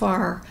so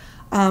far?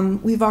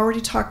 We've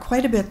already talked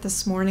quite a bit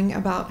this morning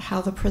about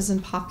how the prison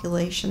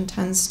population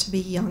tends to be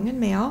young and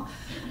male,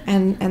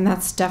 and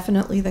that's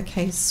definitely the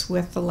case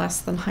with the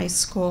less than high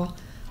school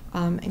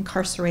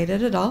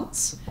incarcerated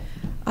adults.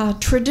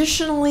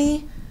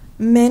 Traditionally,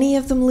 many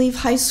of them leave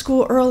high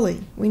school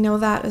early. We know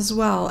that as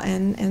well,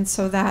 and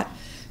so that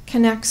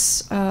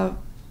connects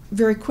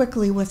very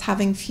quickly with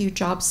having few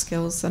job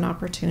skills and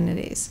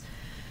opportunities.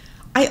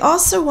 I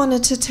also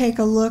wanted to take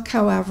a look,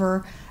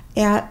 however,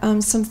 at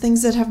some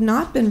things that have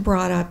not been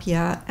brought up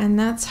yet, and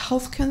that's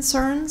health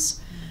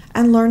concerns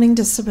and learning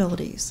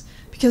disabilities,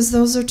 because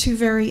those are two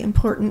very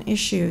important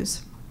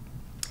issues.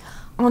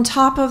 On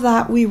top of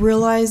that, we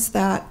realize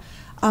that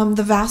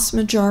the vast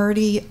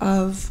majority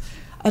of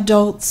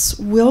adults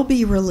will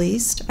be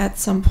released at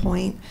some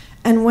point,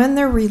 and when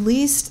they're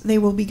released, they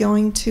will be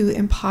going to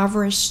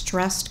impoverished,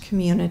 stressed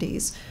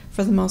communities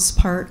for the most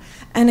part,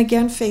 and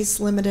again face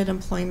limited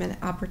employment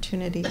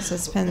opportunities, as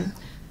has been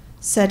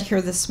said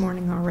here this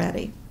morning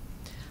already.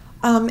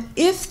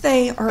 If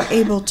they are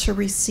able to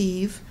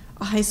receive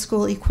a high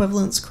school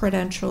equivalence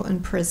credential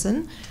in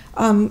prison,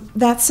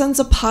 that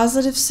sends a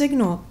positive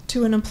signal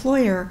to an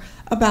employer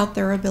about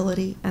their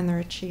ability and their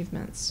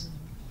achievements.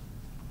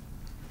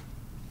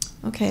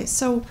 Okay,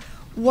 so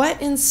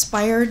what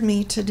inspired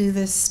me to do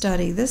this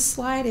study? This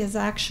slide is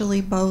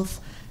actually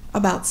both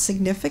about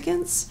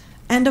significance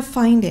and a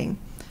finding.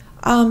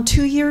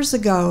 2 years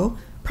ago,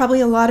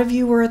 probably a lot of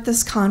you were at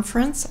this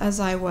conference, as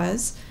I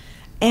was,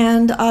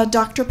 and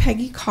Dr.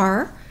 Peggy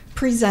Carr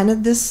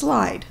presented this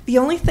slide. The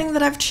only thing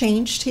that I've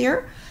changed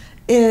here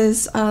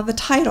is the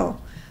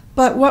title,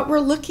 but what we're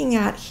looking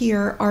at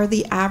here are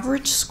the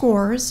average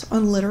scores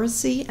on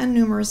literacy and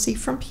numeracy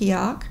from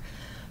PIAAC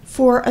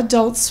for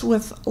adults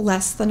with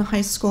less than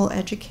high school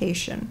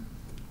education.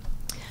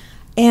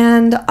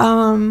 And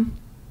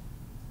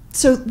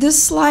so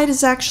this slide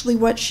is actually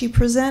what she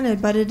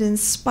presented, but it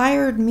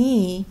inspired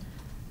me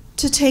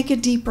to take a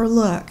deeper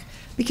look,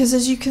 because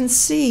as you can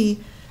see,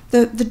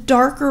 the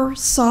darker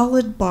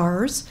solid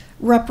bars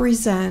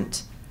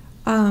represent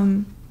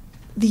the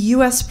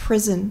US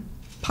prison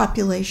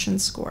population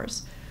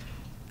scores.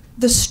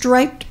 The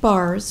striped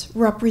bars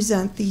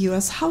represent the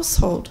US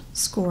household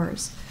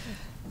scores.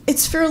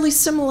 It's fairly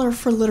similar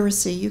for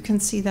literacy. You can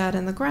see that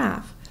in the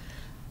graph.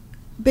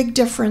 Big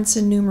difference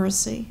in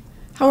numeracy.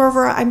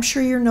 However, I'm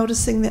sure you're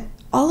noticing that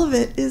all of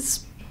it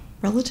is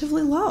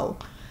relatively low.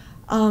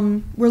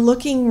 We're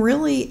looking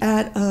really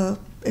at,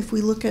 if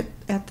we look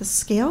at the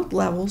scaled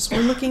levels, we're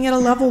looking at a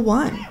level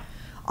 1,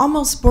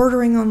 almost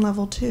bordering on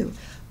level 2,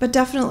 but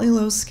definitely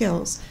low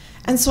skills.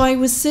 And so I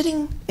was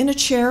sitting in a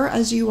chair,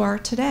 as you are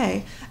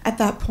today, at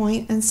that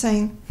point and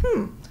saying,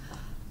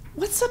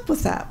 what's up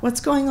with that? What's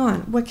going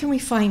on? What can we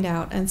find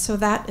out? And so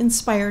that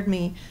inspired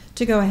me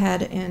to go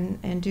ahead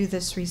and do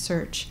this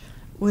research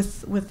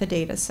with the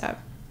data set.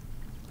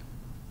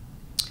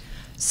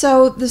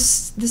 So the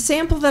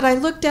sample that I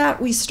looked at,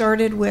 we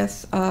started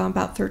with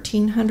about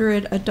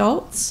 1,300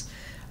 adults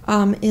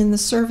in the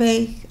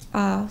survey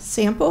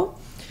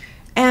sample,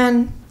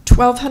 and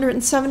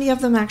 1,270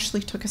 of them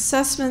actually took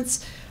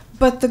assessments,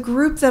 but the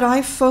group that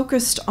I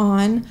focused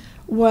on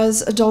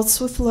was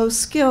adults with low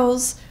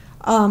skills,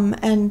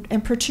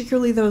 and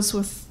particularly those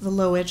with the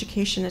low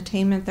education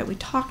attainment that we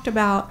talked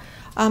about,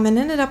 and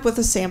ended up with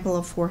a sample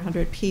of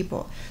 400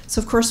 people.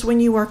 So of course, when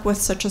you work with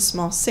such a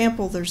small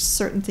sample, there's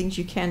certain things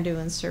you can do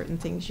and certain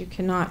things you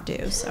cannot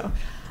do. So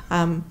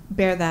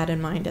bear that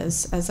in mind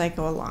as I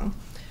go along.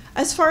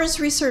 As far as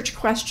research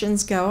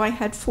questions go, I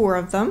had 4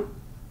 of them.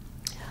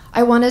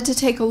 I wanted to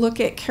take a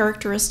look at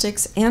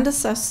characteristics and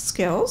assess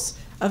skills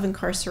of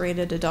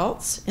incarcerated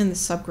adults in the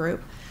subgroup.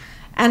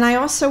 And I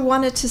also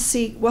wanted to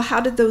see, well,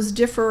 how did those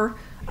differ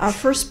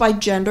first by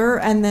gender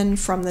and then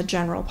from the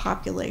general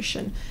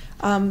population.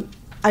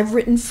 I've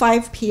written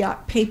 5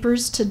 PIAAC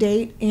papers to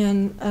date,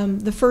 and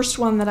the first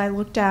one that I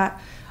looked at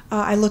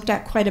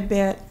quite a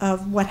bit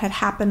of what had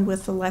happened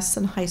with the less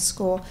than high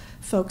school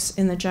folks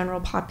in the general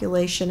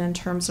population in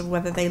terms of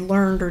whether they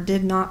learned or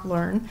did not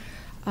learn.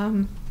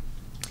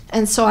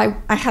 And so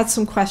I had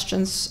some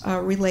questions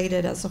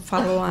related as a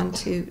follow-on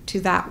to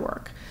that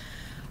work.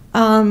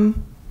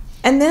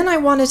 And then I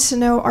wanted to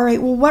know, all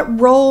right, well, what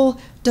role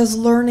does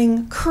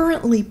learning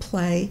currently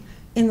play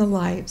in the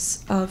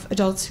lives of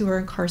adults who are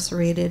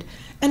incarcerated,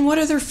 and what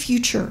are their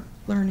future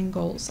learning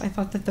goals? I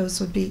thought that those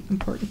would be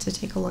important to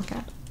take a look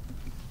at.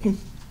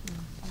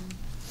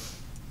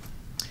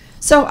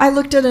 So I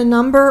looked at a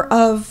number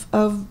of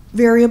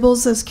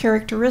variables as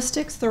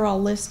characteristics. They're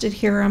all listed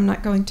here. I'm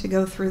not going to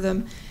go through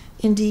them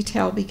in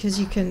detail because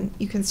you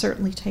can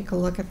certainly take a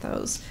look at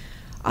those.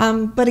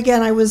 But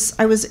again, I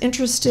was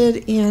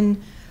interested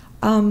in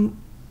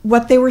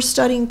what they were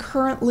studying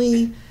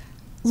currently,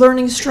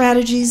 learning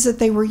strategies that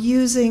they were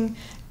using,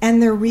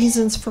 and their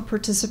reasons for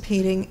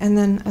participating. And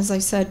then, as I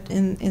said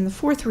in the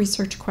 4th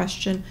research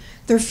question,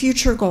 their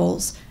future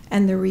goals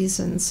and their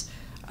reasons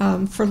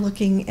for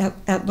looking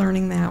at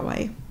learning that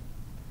way.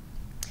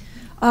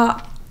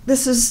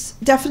 This is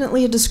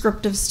definitely a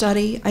descriptive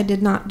study. I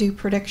did not do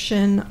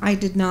prediction. I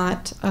did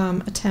not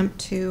attempt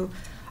to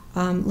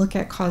look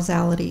at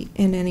causality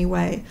in any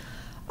way.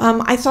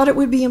 I thought it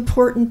would be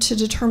important to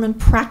determine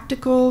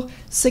practical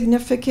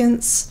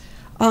significance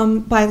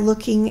by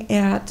looking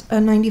at a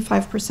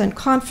 95%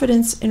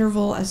 confidence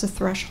interval as a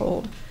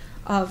threshold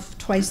of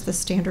twice the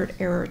standard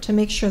error to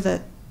make sure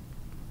that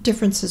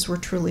differences were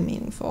truly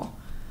meaningful.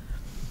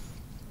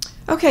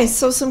 Okay,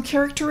 so some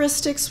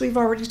characteristics. We've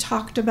already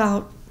talked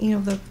about,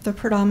 the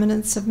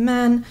predominance of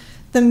men.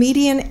 The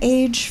median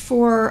age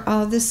for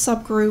this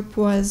subgroup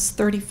was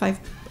 25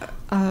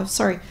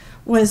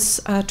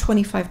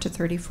 to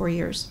 34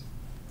 years.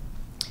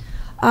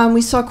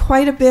 We saw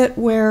quite a bit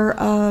where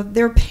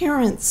their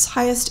parents'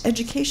 highest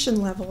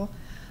education level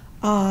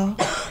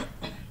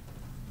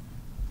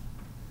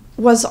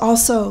was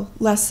also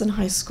less than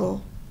high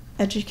school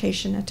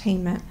education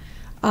attainment.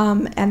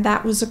 And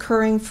that was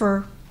occurring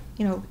for,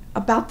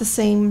 about the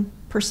same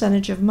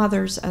percentage of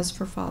mothers as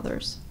for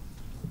fathers.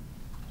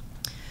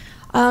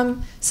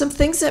 Some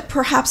things that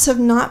perhaps have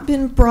not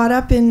been brought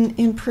up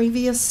in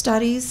previous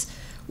studies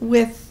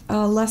with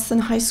less than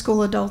high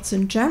school adults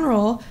in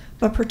general,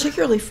 but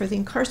particularly for the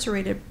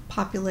incarcerated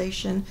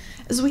population,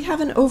 is we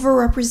have an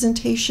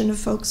overrepresentation of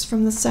folks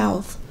from the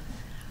South.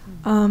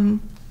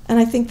 And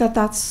I think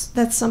that's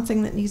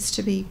something that needs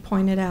to be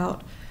pointed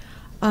out.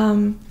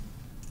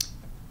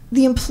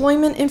 The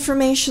employment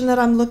information that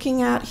I'm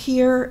looking at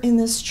here in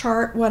this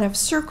chart, what I've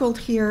circled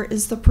here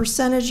is the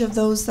percentage of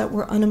those that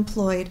were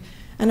unemployed.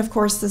 And of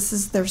course, this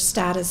is their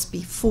status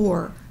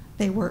before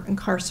they were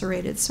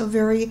incarcerated. So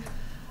very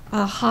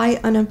high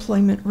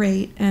unemployment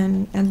rate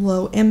and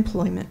low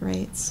employment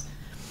rates.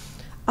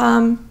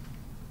 It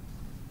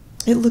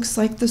looks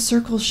like the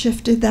circle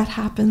shifted. That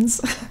happens.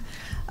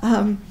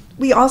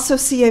 We also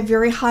see a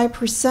very high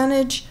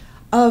percentage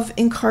of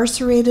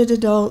incarcerated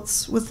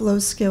adults with low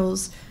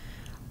skills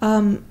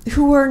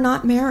who are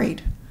not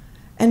married,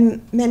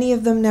 and many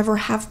of them never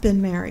have been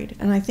married,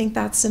 and I think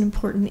that's an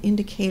important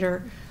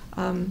indicator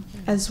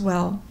as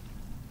well.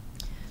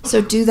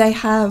 So do they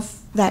have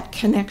that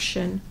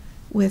connection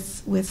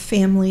with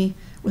family,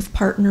 with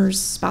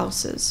partners,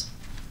 spouses,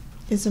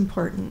 is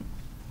important.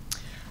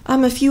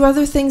 A few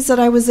other things that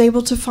I was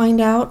able to find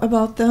out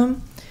about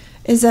them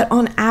is that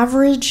on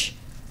average,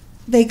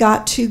 they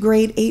got to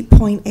grade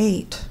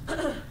 8.8.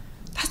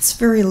 That's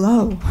very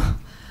low.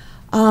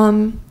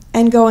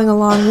 And going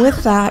along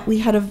with that, we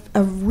had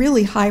a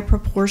really high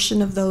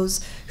proportion of those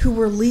who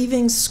were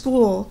leaving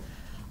school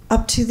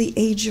up to the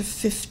age of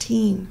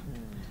 15.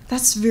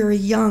 That's very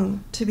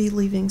young to be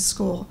leaving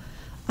school.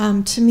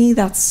 To me,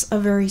 that's a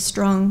very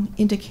strong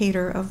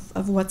indicator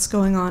of what's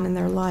going on in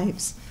their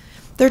lives.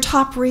 Their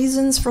top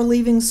reasons for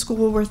leaving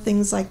school were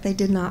things like they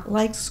did not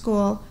like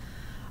school,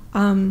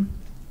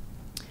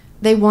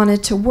 they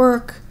wanted to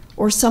work,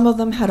 or some of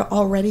them had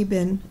already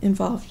been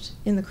involved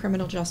in the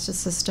criminal justice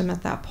system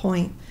at that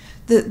point.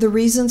 The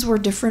reasons were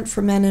different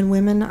for men and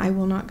women. I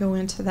will not go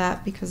into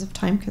that because of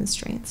time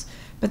constraints,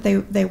 but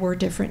they were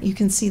different. You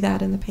can see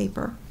that in the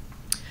paper.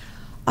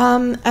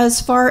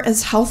 As far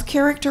as health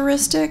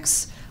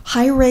characteristics,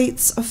 high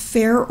rates of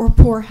fair or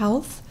poor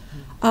health,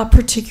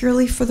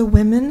 particularly for the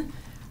women,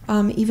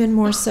 even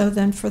more so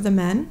than for the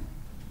men.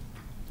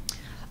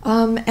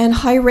 And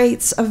high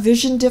rates of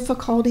vision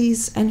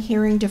difficulties and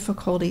hearing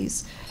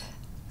difficulties,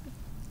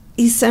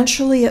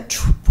 essentially at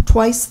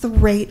twice the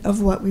rate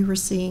of what we were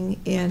seeing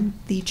in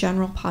the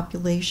general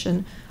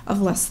population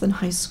of less than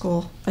high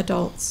school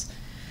adults.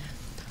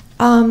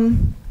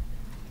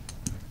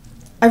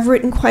 I've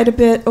written quite a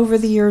bit over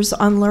the years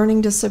on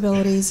learning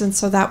disabilities, and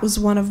so that was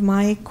one of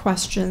my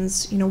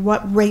questions. You know,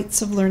 what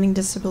rates of learning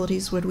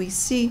disabilities would we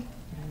see?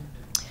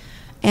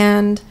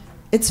 And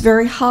it's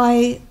very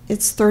high.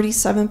 It's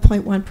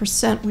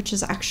 37.1%, which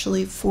is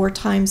actually 4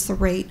 times the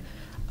rate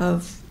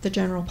of the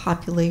general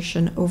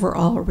population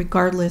overall,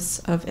 regardless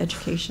of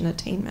education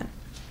attainment.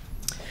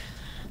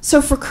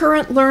 So for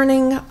current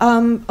learning,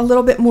 a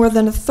little bit more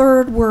than a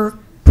third were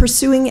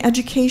pursuing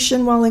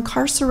education while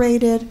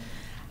incarcerated.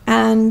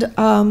 And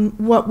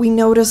what we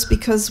noticed,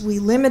 because we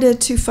limited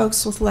to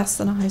folks with less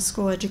than a high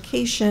school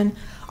education,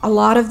 a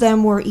lot of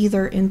them were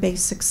either in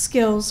basic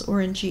skills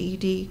or in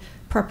GED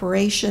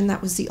preparation.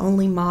 That was the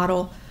only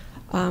model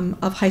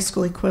of high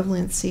school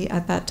equivalency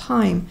at that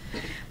time.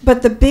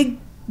 But the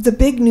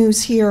big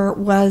news here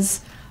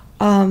was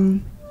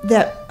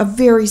that a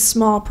very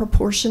small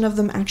proportion of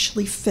them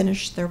actually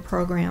finished their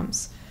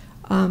programs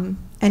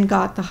and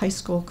got the high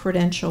school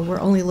credential.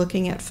 We're only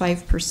looking at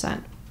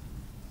 5%.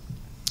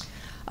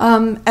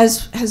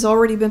 As has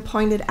already been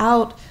pointed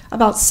out,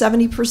 about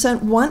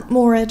 70% want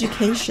more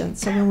education.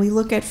 So when we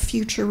look at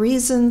future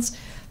reasons,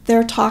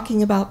 they're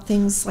talking about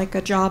things like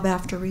a job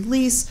after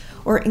release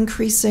or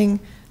increasing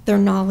their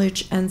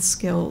knowledge and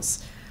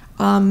skills.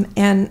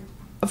 And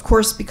of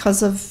course,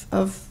 because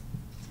of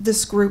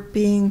this group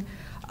being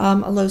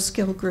a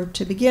low-skill group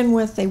to begin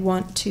with, they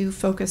want to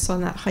focus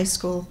on that high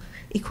school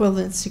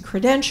equivalency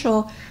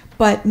credential,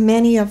 but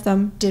many of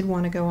them did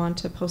want to go on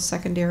to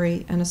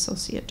post-secondary and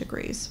associate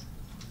degrees.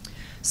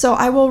 So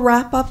I will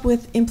wrap up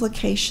with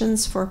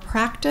implications for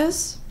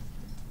practice.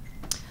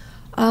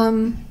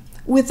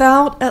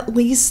 Without at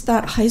least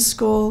that high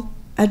school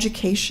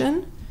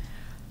education,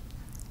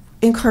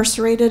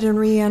 incarcerated and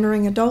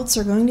re-entering adults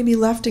are going to be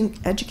left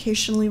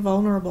educationally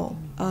vulnerable.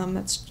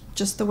 That's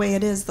just the way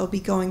it is. They'll be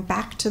going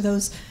back to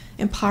those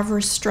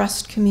impoverished,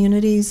 stressed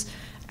communities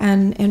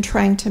and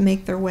trying to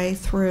make their way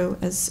through,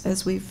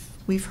 as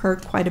we've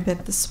heard quite a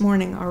bit this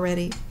morning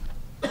already.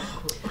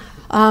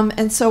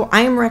 And so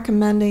I am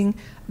recommending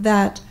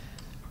that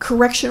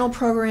correctional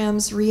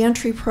programs,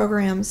 reentry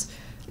programs,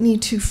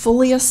 need to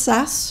fully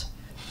assess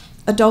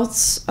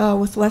adults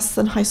with less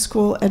than high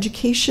school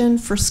education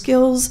for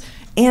skills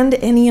and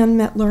any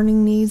unmet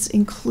learning needs,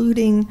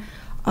 including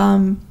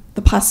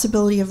the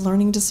possibility of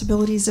learning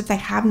disabilities if they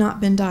have not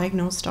been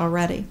diagnosed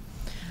already.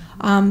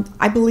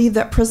 I believe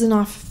that prison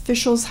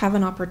officials have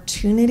an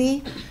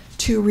opportunity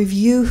to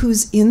review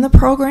who's in the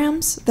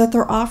programs that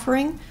they're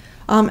offering.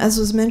 As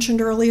was mentioned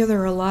earlier,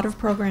 there are a lot of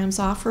programs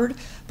offered,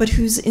 but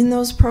who's in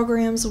those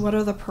programs, what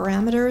are the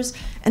parameters,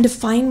 and to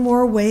find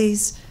more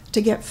ways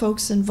to get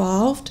folks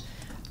involved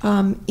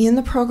in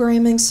the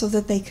programming so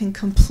that they can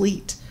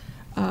complete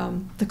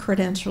the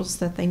credentials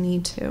that they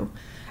need to.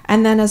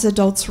 And then as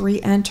adults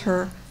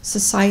re-enter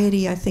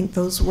society, I think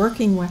those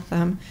working with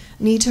them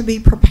need to be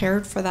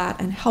prepared for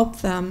that and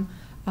help them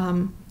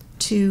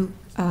to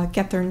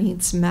get their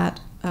needs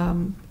met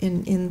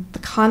in the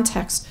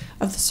context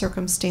of the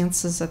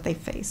circumstances that they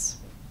face.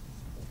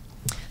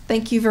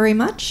 Thank you very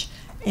much,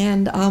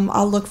 and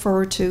I'll look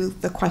forward to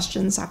the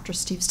questions after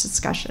Steve's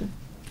discussion.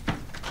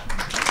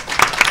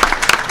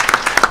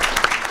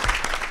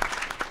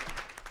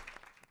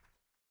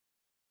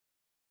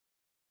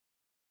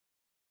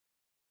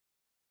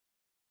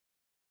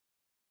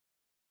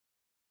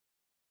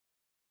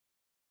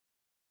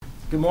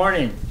 Good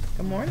morning.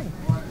 Good morning.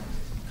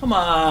 Come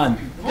on.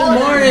 Good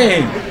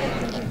morning.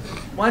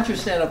 Why don't you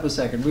stand up a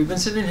second? We've been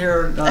sitting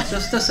here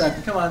just a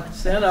second. Come on,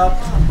 stand up.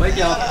 Wake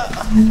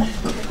up.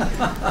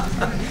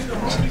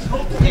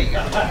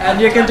 And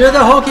you can do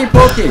the hokey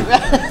pokey.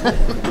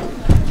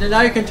 And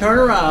now you can turn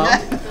around.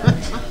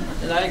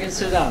 And now you can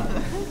sit down.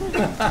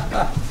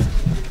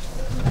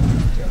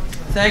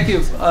 Thank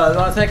you. I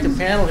want to thank the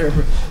panel here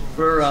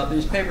for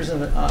these papers.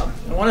 And I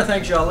want to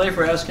thank Jaleh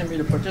for asking me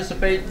to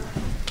participate.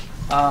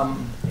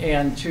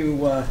 And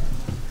to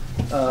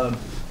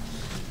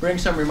bring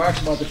some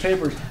remarks about the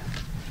papers.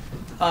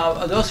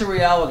 Those are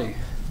reality.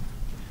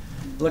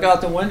 Look out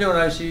the window and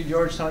I see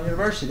Georgetown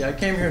University. I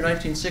came here in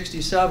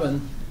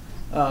 1967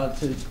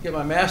 to get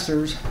my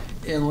master's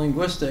in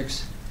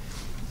linguistics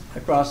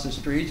across the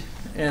street,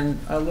 and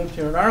I lived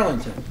here in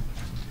Arlington.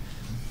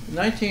 In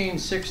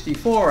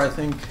 1964, I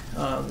think,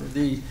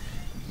 the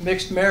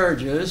mixed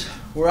marriages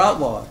were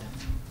outlawed.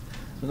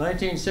 In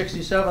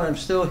 1967, I'm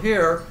still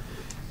here.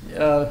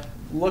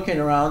 looking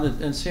around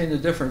and seeing the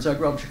difference. I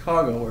grew up in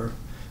Chicago where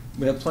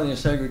we have plenty of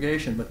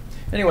segregation. But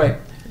anyway,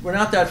 we're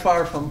not that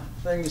far from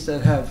things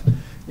that have,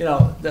 you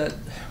know, that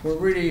were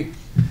really,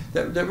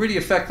 that really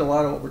affect a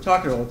lot of what we're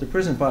talking about, the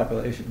prison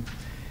population.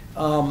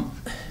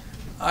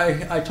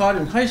 I taught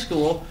in high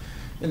school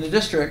in the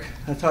district.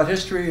 I taught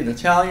history and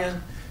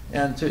Italian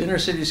and to inner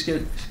city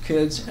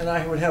kids, and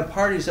I would have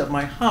parties at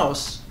my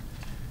house,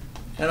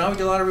 and I would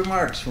get a lot of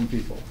remarks from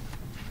people,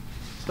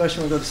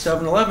 especially when we go to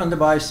 7-Eleven to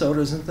buy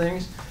sodas and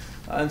things.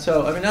 And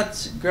so, I mean,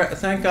 that's,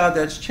 thank God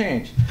that's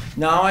changed.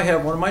 Now I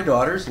have one of my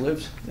daughters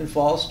lives in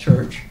Falls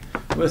Church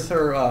with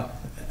her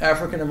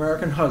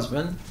African-American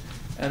husband,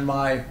 and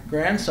my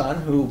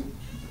grandson, who,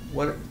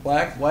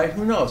 black, white,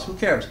 who knows, who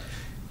cares?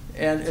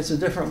 And it's a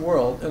different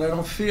world, and I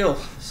don't feel,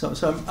 so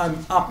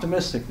I'm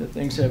optimistic that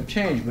things have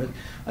changed. But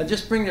I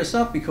just bring this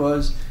up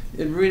because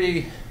it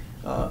really,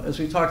 as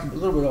we talked a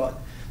little bit about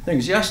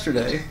things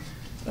yesterday,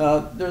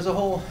 there's a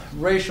whole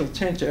racial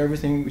tint to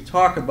everything we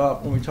talk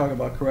about when we talk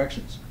about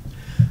corrections.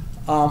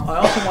 I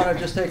also want to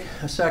just take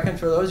a second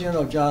for those of you who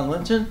know John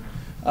Linton,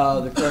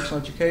 the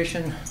Correctional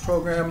Education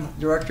Program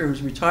Director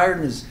who's retired,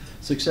 and his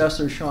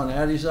successor, Sean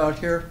Addy's out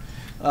here.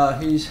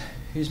 He's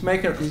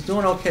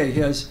doing okay.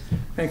 He has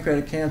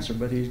pancreatic cancer,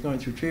 but he's going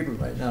through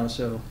treatment right now.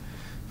 So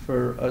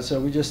for those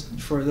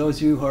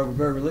of you who are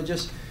very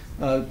religious,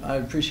 I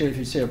appreciate if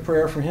you say a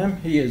prayer for him.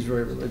 He is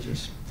very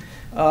religious.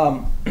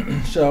 And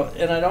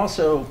I'd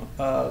also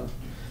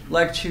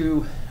like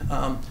to,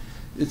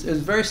 it's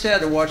very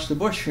sad to watch the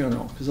Bush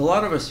funeral, because a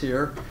lot of us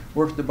here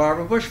worked at the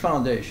Barbara Bush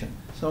Foundation.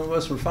 Some of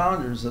us were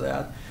founders of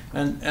that.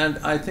 And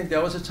I think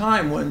that was a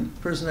time when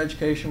prison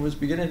education was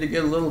beginning to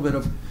get a little bit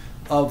of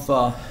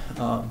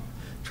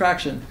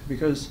traction,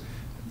 because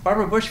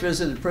Barbara Bush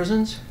visited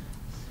prisons.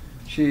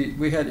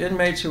 We had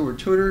inmates who were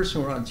tutors,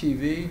 who were on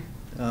TV,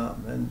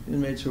 and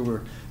inmates who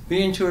were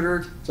being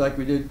tutored. It's like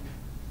we did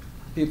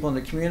people in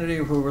the community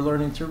who were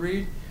learning to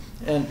read.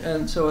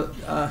 And so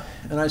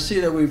I see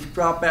that we've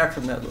dropped back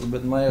from that a little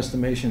bit in my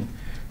estimation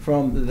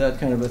from that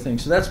kind of a thing.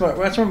 So that's where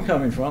I'm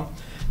coming from.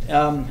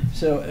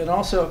 And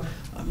also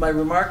my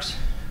remarks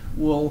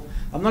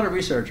I'm not a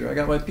researcher. I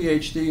got my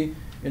PhD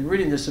in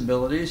reading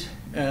disabilities,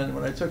 and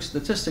when I took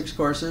statistics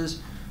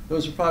courses,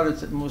 those were probably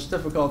the most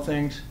difficult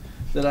things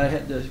that I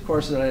had, the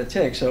courses that I had to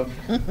take. So,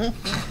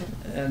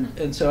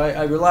 and so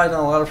I relied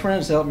on a lot of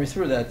friends to help me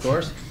through that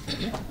course.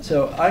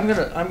 So I'm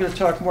gonna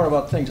talk more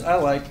about things I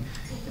like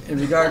in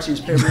regards to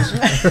these papers.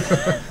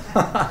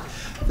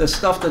 The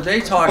stuff that they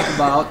talked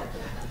about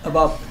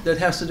that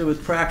has to do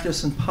with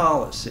practice and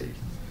policy.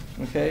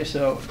 Okay,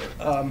 so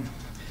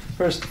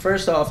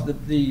first off,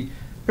 the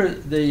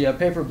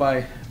paper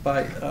by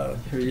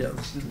here,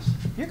 let's do this.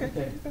 You're good.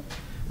 Okay.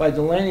 By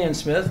Delaney and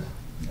Smith,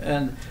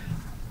 and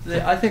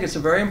I think it's a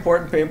very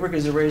important paper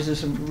because it raises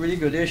some really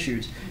good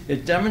issues.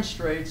 It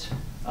demonstrates,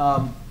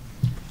 I'll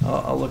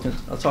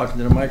talk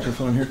into the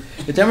microphone here.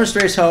 It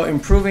demonstrates how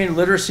improving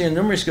literacy and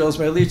numeracy skills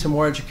may lead to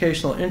more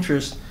educational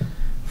interest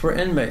for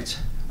inmates.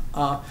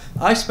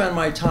 I spend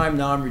my time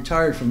now, I'm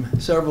retired from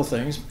several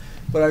things,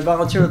 but I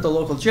volunteer at the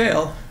local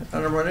jail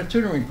and I run a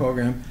tutoring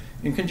program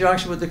in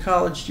conjunction with the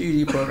college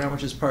GED program,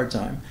 which is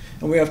part-time.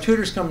 And we have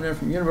tutors coming in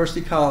from university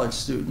college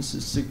students.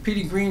 It's the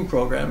P.D. Green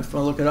program. If you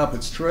want to look it up,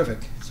 it's terrific.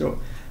 So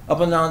up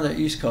and down the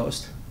East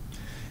Coast.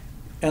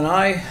 And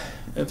I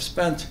have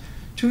spent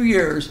 2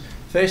 years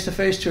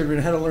face-to-face tutoring.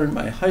 I had to learn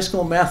my high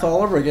school math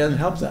all over again and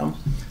help them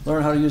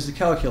learn how to use the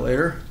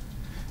calculator.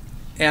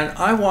 And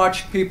I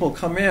watch people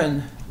come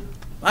in,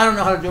 I don't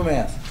know how to do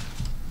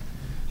math.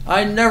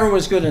 I never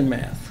was good in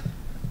math.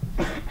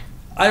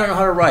 I don't know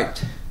how to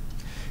write.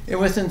 And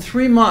within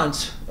 3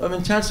 months of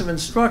intensive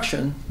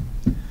instruction,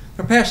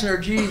 they're passing their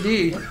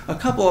GED, a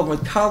couple of them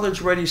with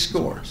college-ready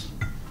scores,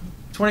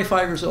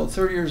 25 years old,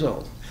 30 years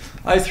old.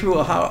 I threw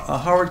a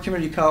Howard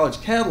Community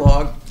College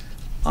catalog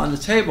on the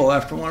table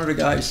after one of the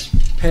guys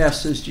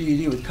passed his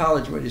GED with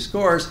college-ready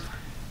scores,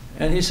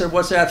 and he said,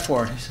 "What's that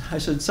for?" I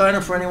said, "Sign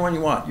up for anyone you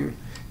want. You're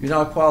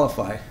now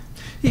qualified."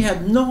 He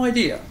had no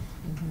idea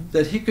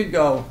that he could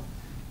go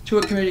to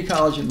a community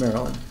college in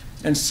Maryland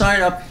and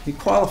sign up. He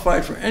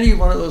qualified for any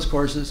one of those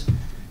courses,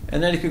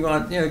 and then he could go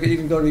on, could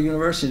even go to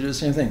university to do the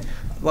same thing.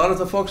 A lot of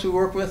the folks we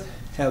work with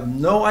have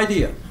no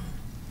idea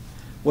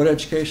what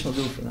education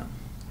will do for them.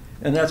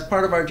 And that's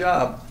part of our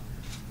job,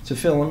 to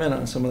fill them in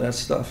on some of that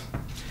stuff.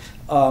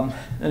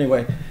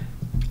 Anyway,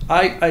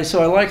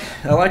 so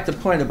I like the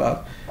point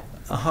about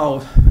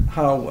how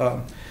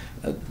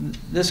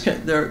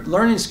their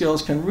learning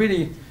skills can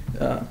really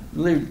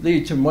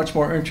lead to much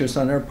more interest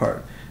on their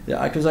part.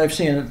 Yeah, because I've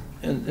seen it,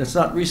 and it's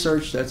not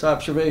research, that's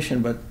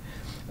observation, but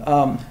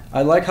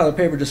I like how the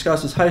paper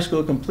discusses high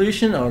school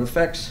completion, how it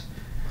affects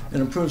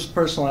and improves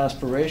personal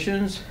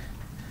aspirations,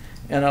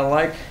 and I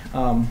like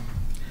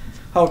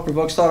how it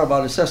provokes thought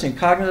about assessing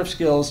cognitive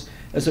skills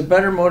as a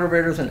better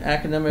motivator than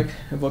academic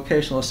and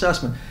vocational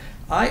assessment.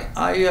 I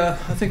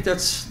think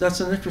that's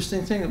an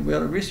interesting thing that we ought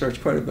to research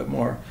quite a bit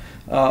more.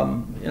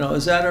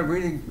 Is that a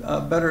really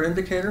better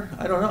indicator?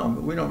 I don't know,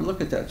 but we don't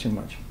look at that too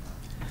much.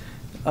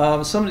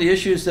 Some of the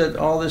issues that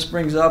all this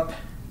brings up,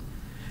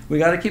 we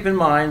got to keep in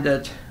mind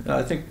that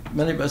I think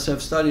many of us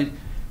have studied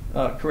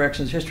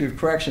corrections, history of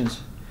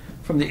corrections.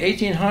 From the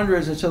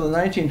 1800s until the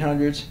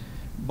 1900s,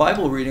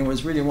 Bible reading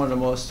was really one of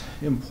the most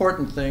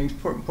important things,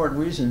 important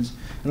reasons,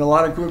 and a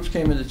lot of groups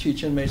came in to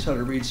teach inmates how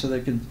to read so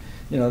they could,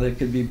 they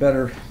could be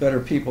better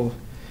people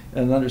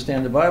and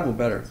understand the Bible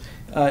better.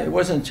 It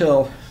wasn't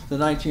until the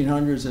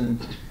 1900s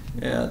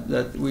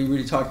that we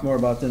really talked more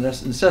about the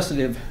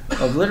necessity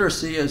of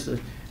literacy as the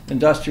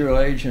industrial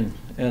age and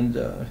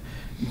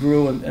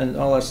grew and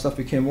all that stuff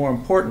became more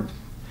important.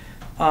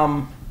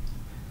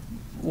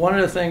 One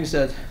of the things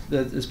that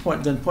has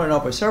been pointed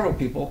out by several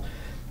people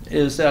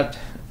is that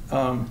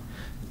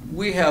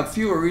we have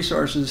fewer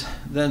resources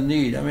than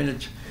need. I mean,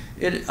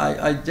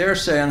 I dare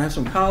say, and I have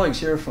some colleagues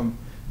here from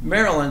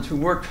Maryland who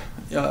worked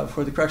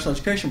for the Correctional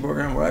Education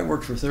Program where I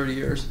worked for 30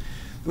 years.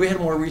 We had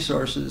more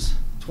resources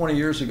 20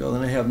 years ago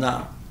than they have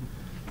now.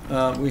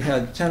 We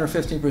had 10 or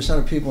 15%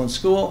 of people in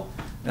school,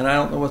 and I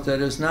don't know what that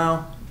is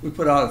now. We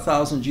put out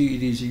 1,000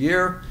 GEDs a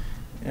year,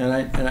 and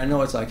I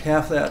know it's like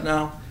half that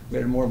now. We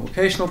had more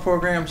vocational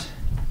programs,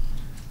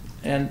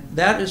 and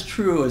that is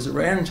true, as the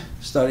RAND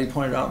study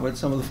pointed out, what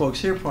some of the folks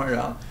here pointed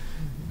out.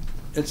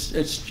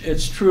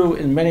 It's true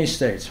in many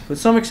states, with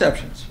some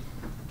exceptions.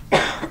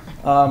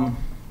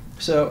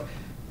 So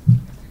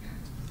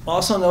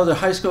also know that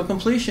high school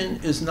completion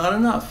is not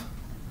enough.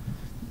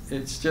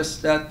 It's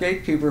just that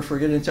gatekeeper for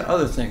getting into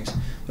other things.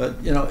 But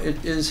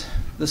it is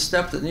the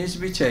step that needs to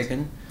be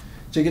taken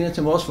to get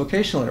into most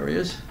vocational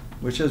areas,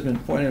 which has been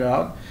pointed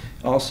out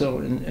also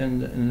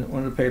in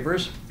one of the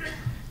papers.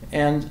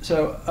 And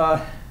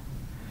so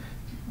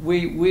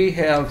we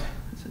have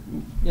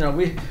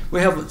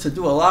to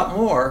do a lot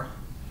more.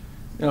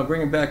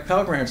 Bringing back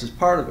Pell Grants is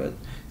part of it.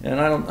 And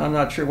I'm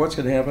not sure what's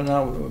going to happen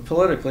now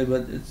politically,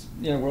 but it's,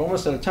 we're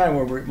almost at a time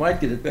where we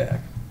might get it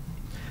back.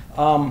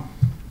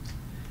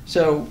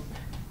 So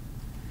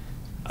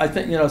I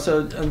think,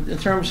 so in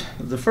terms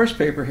of the first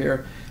paper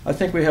here, I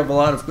think we have a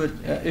lot of good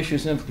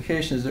issues and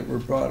implications that were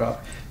brought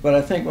up. But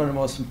I think one of the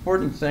most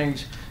important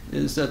things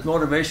is that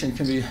motivation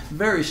can be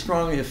very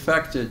strongly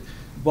affected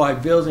by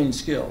building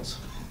skills.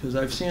 Because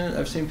I've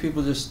seen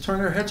people just turn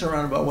their heads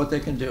around about what they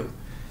can do.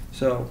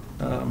 So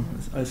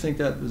I think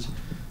that was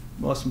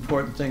most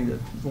important thing,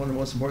 one of the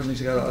most important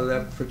things I got out of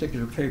that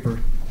particular paper.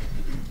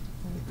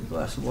 A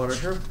glass of water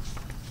here.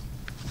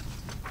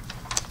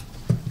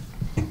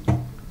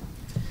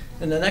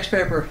 And the next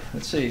paper,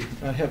 let's see,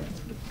 I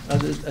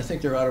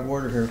think they're out of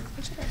order here.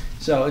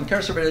 So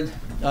Incarcerated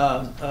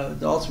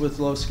Adults with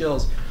Low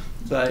Skills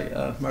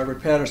by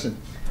Margaret Patterson.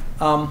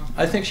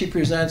 I think she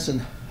presents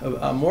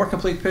a more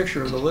complete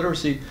picture of the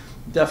literacy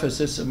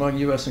deficits among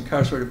U.S.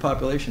 incarcerated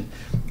population.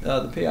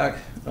 The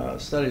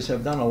PIAAC studies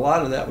have done a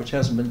lot of that, which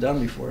hasn't been done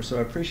before, so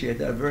I appreciate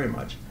that very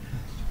much.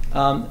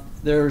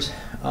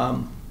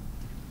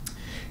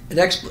 It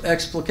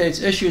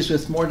explicates issues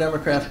with more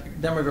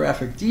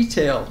demographic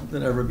detail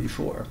than ever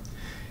before,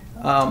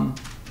 and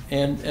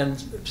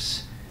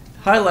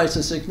highlights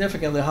a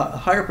significantly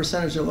higher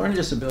percentage of learning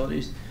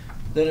disabilities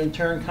that in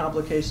turn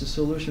complicates the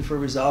solution for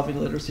resolving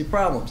literacy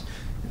problems.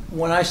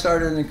 When I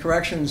started in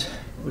corrections,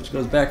 which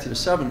goes back to the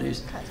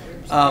 70s,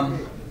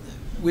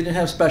 we didn't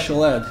have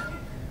special ed,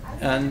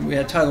 and we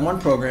had Title I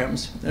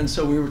programs, and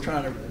so we were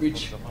trying to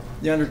reach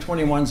the under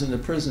 21s in the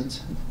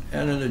prisons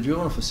and in the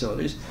juvenile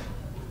facilities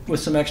with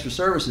some extra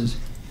services.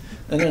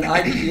 And then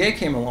IDEA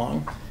came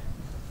along,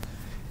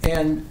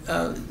 and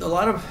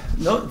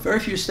very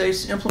few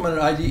states implemented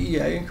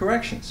IDEA in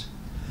corrections.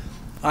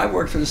 I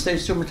worked for the state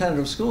superintendent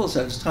of schools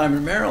at this time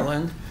in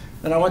Maryland,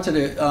 and I went to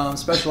the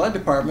special ed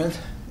department,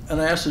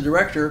 and I asked the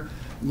director,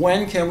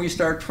 when can we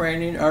start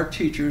training our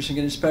teachers and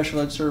getting special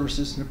ed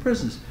services in the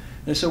prisons?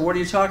 And they said, what are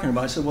you talking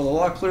about? I said, well, the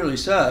law clearly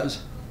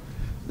says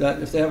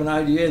that if they have an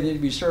IDEA, they need to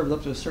be served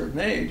up to a certain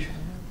age.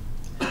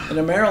 And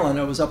in Maryland,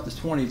 it was up to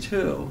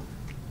 22.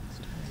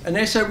 And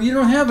they said, well, you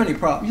don't have any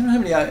problem. You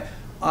don't have any,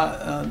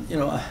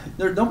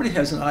 nobody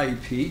has an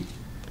IEP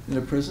in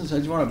the prisons. I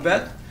said, you want to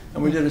bet?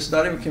 And we did a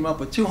study. We came up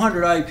with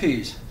 200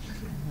 IEPs.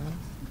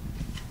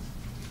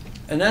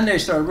 And then they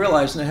started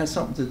realizing they had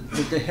something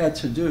that they had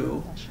to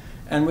do.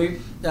 And we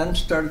then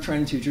started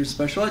training teachers,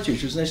 special ed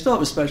teachers. And they still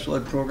have a special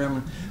ed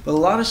program. But a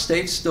lot of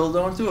states still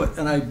don't do it.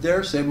 And I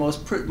dare say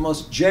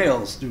most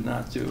jails do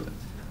not do it.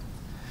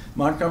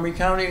 Montgomery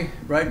County,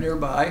 right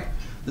nearby,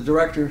 the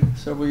director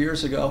several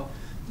years ago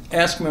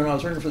asked me when I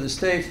was working for the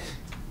state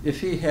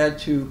if he had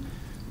to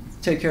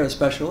take care of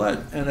special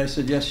ed. And I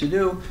said, yes, you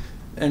do.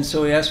 And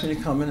so he asked me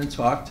to come in and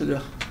talk to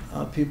the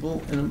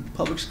people in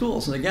public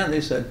schools. And again,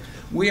 they said,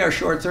 we are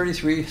short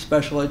 33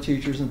 special ed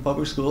teachers in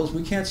public schools.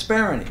 We can't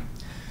spare any.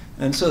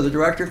 And so the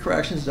director of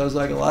corrections does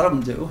like a lot of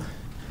them do.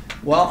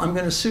 Well, I'm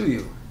going to sue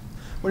you.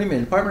 What do you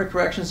mean? The Department of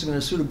Corrections is going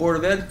to sue the Board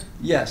of Ed?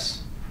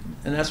 Yes.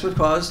 And that's what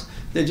caused,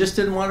 they just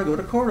didn't want to go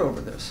to court over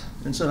this.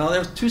 And so now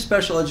there's 2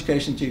 special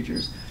education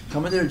teachers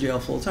coming to jail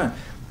full time.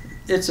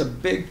 It's a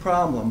big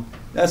problem.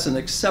 That's an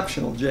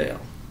exceptional jail.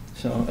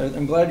 So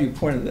I'm glad you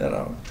pointed that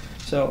out.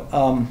 So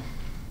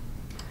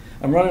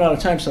I'm running out of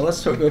time, so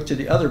let's go to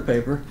the other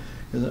paper.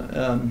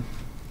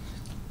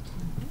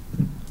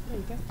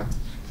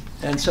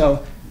 And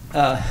so,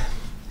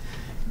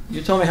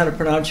 you told me how to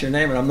pronounce your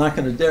name, and I'm not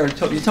going to dare.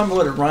 You told me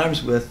what it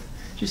rhymes with.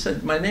 She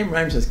said, my name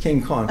rhymes with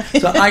King Kong.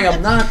 So I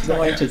am not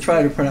going to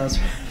try to pronounce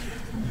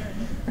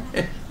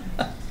it.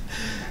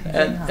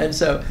 and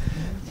so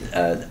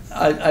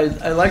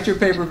I liked your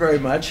paper very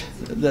much,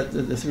 that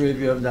the three of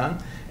you have done.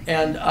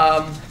 And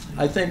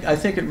I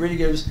think it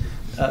really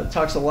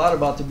talks a lot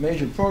about the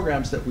major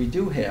programs that we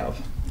do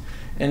have.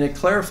 And it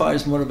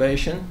clarifies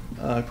motivation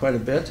quite a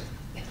bit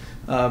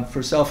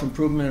for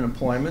self-improvement and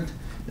employment.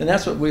 And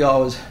that's what we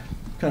always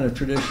kind of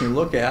traditionally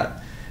look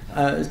at.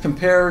 It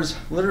compares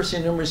literacy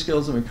and numeracy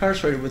skills of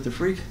incarcerated with the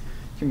free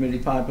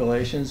community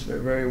populations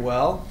very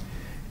well.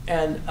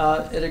 And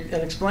it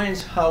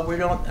explains how we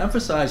don't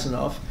emphasize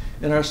enough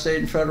in our state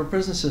and federal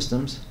prison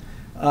systems.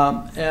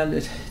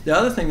 The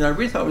other thing that I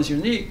really thought was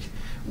unique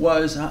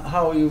was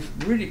how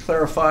you've really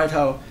clarified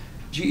how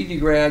GED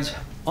grads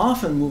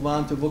often move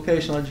on to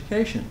vocational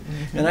education.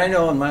 Mm-hmm. And I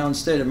know in my own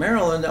state of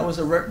Maryland, that was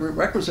a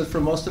requisite for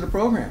most of the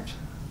programs.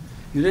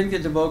 You didn't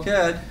get to voc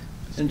ed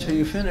until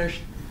you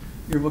finished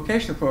your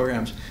vocational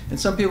programs. And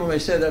some people may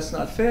say that's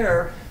not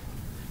fair,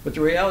 but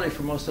the reality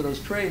for most of those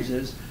trades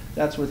is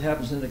that's what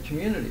happens in the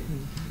community.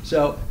 Mm-hmm.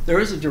 So there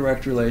is a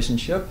direct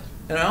relationship.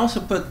 And I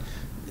also put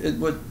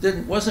what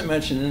wasn't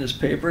mentioned in this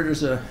paper.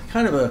 There's a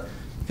kind of a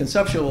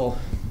conceptual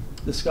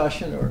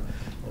discussion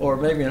or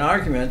maybe an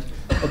argument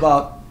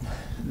about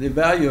the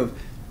value of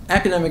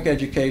academic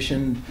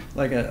education,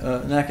 like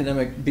an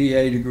academic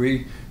BA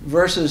degree,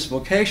 versus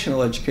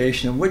vocational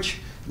education, which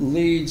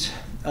leads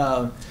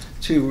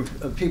to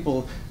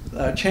people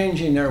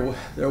changing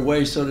their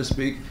ways, so to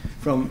speak,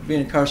 from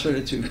being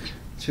incarcerated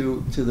to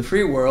the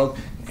free world.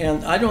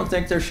 And I don't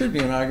think there should be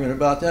an argument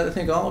about that. I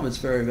think all of it's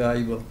very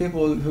valuable.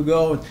 People who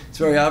go, it's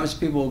very obvious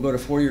people will go to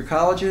four-year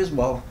colleges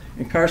while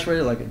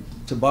incarcerated, like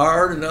to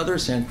Barron and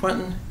others, San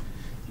Quentin.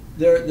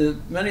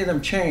 Many of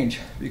them change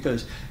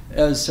because,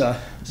 as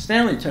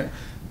Stanley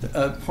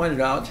pointed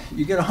out,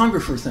 you get a hunger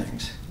for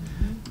things,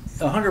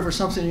 a hunger for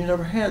something you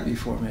never had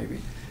before,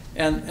 maybe.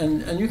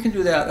 And you can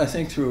do that, I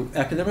think, through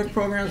academic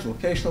programs,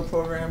 vocational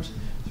programs,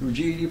 through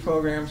GED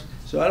programs.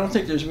 So I don't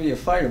think there's really a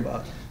fight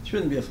about it.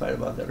 Shouldn't be a fight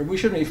about that. Or we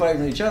shouldn't be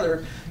fighting each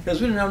other because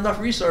we didn't have enough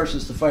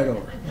resources to fight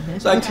over.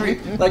 It's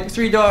like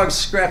three dogs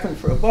scrapping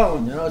for a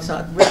bone. You know, it's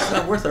not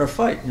worth our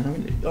fight. You know,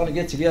 we ought to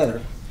get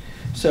together.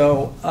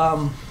 So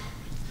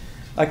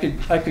I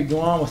could go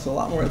on with a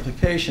lot more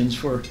implications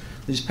for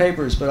these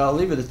papers, but I'll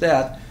leave it at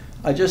that.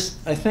 I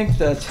think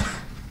that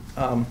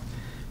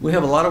we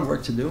have a lot of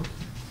work to do.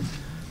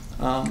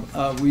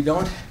 We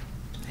don't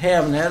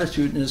have an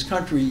attitude in this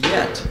country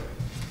yet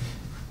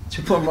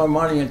to put more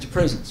money into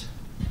prisons.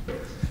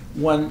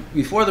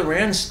 Before the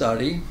RAND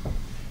study,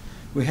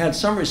 we had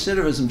some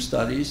recidivism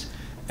studies,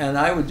 and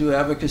I would do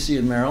advocacy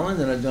in Maryland,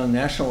 and I'd done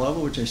national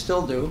level, which I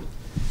still do,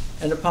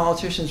 and the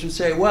politicians would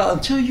say, well,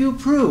 until you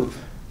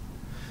prove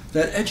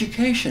that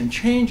education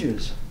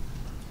changes,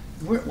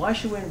 why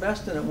should we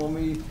invest in it when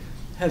we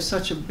have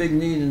such a big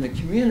need in the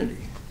community?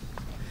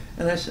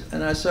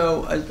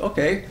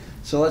 Okay,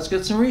 so let's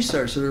get some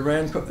research. So the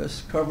RAND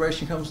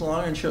Corporation comes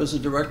along and shows a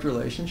direct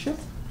relationship,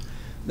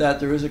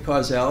 that there is a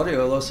causality,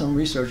 although some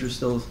researchers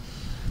still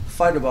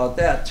fight about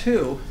that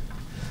too.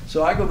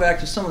 So I go back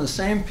to some of the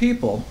same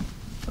people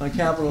on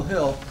Capitol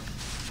Hill,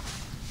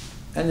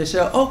 and they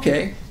say,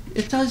 okay,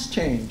 it does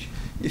change.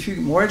 If you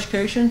get more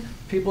education,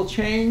 people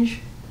change.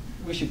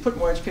 We should put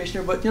more education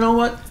here, but you know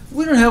what?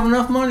 We don't have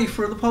enough money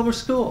for the public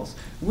schools.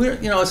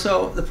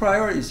 So the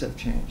priorities have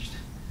changed.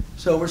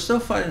 So we're still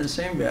fighting the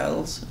same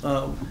battles,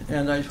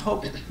 and I'm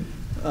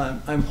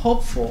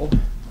hopeful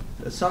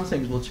that some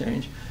things will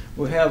change.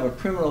 We have a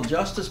criminal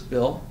justice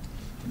bill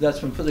that's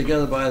been put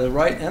together by the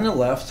right and the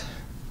left,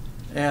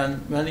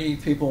 and many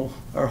people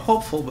are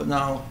hopeful, but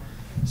now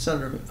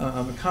Senator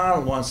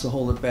McConnell wants to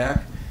hold it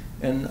back.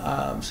 And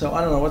so I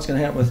don't know what's going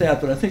to happen with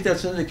that, but I think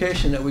that's an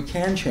indication that we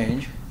can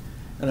change,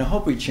 and I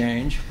hope we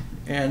change.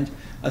 And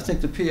I think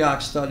the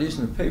PIAAC studies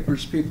and the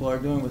papers people are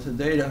doing with the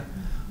data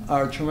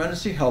are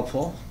tremendously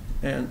helpful,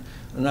 and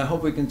I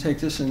hope we can take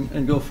this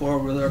and go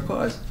forward with our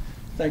cause.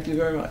 Thank you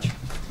very much.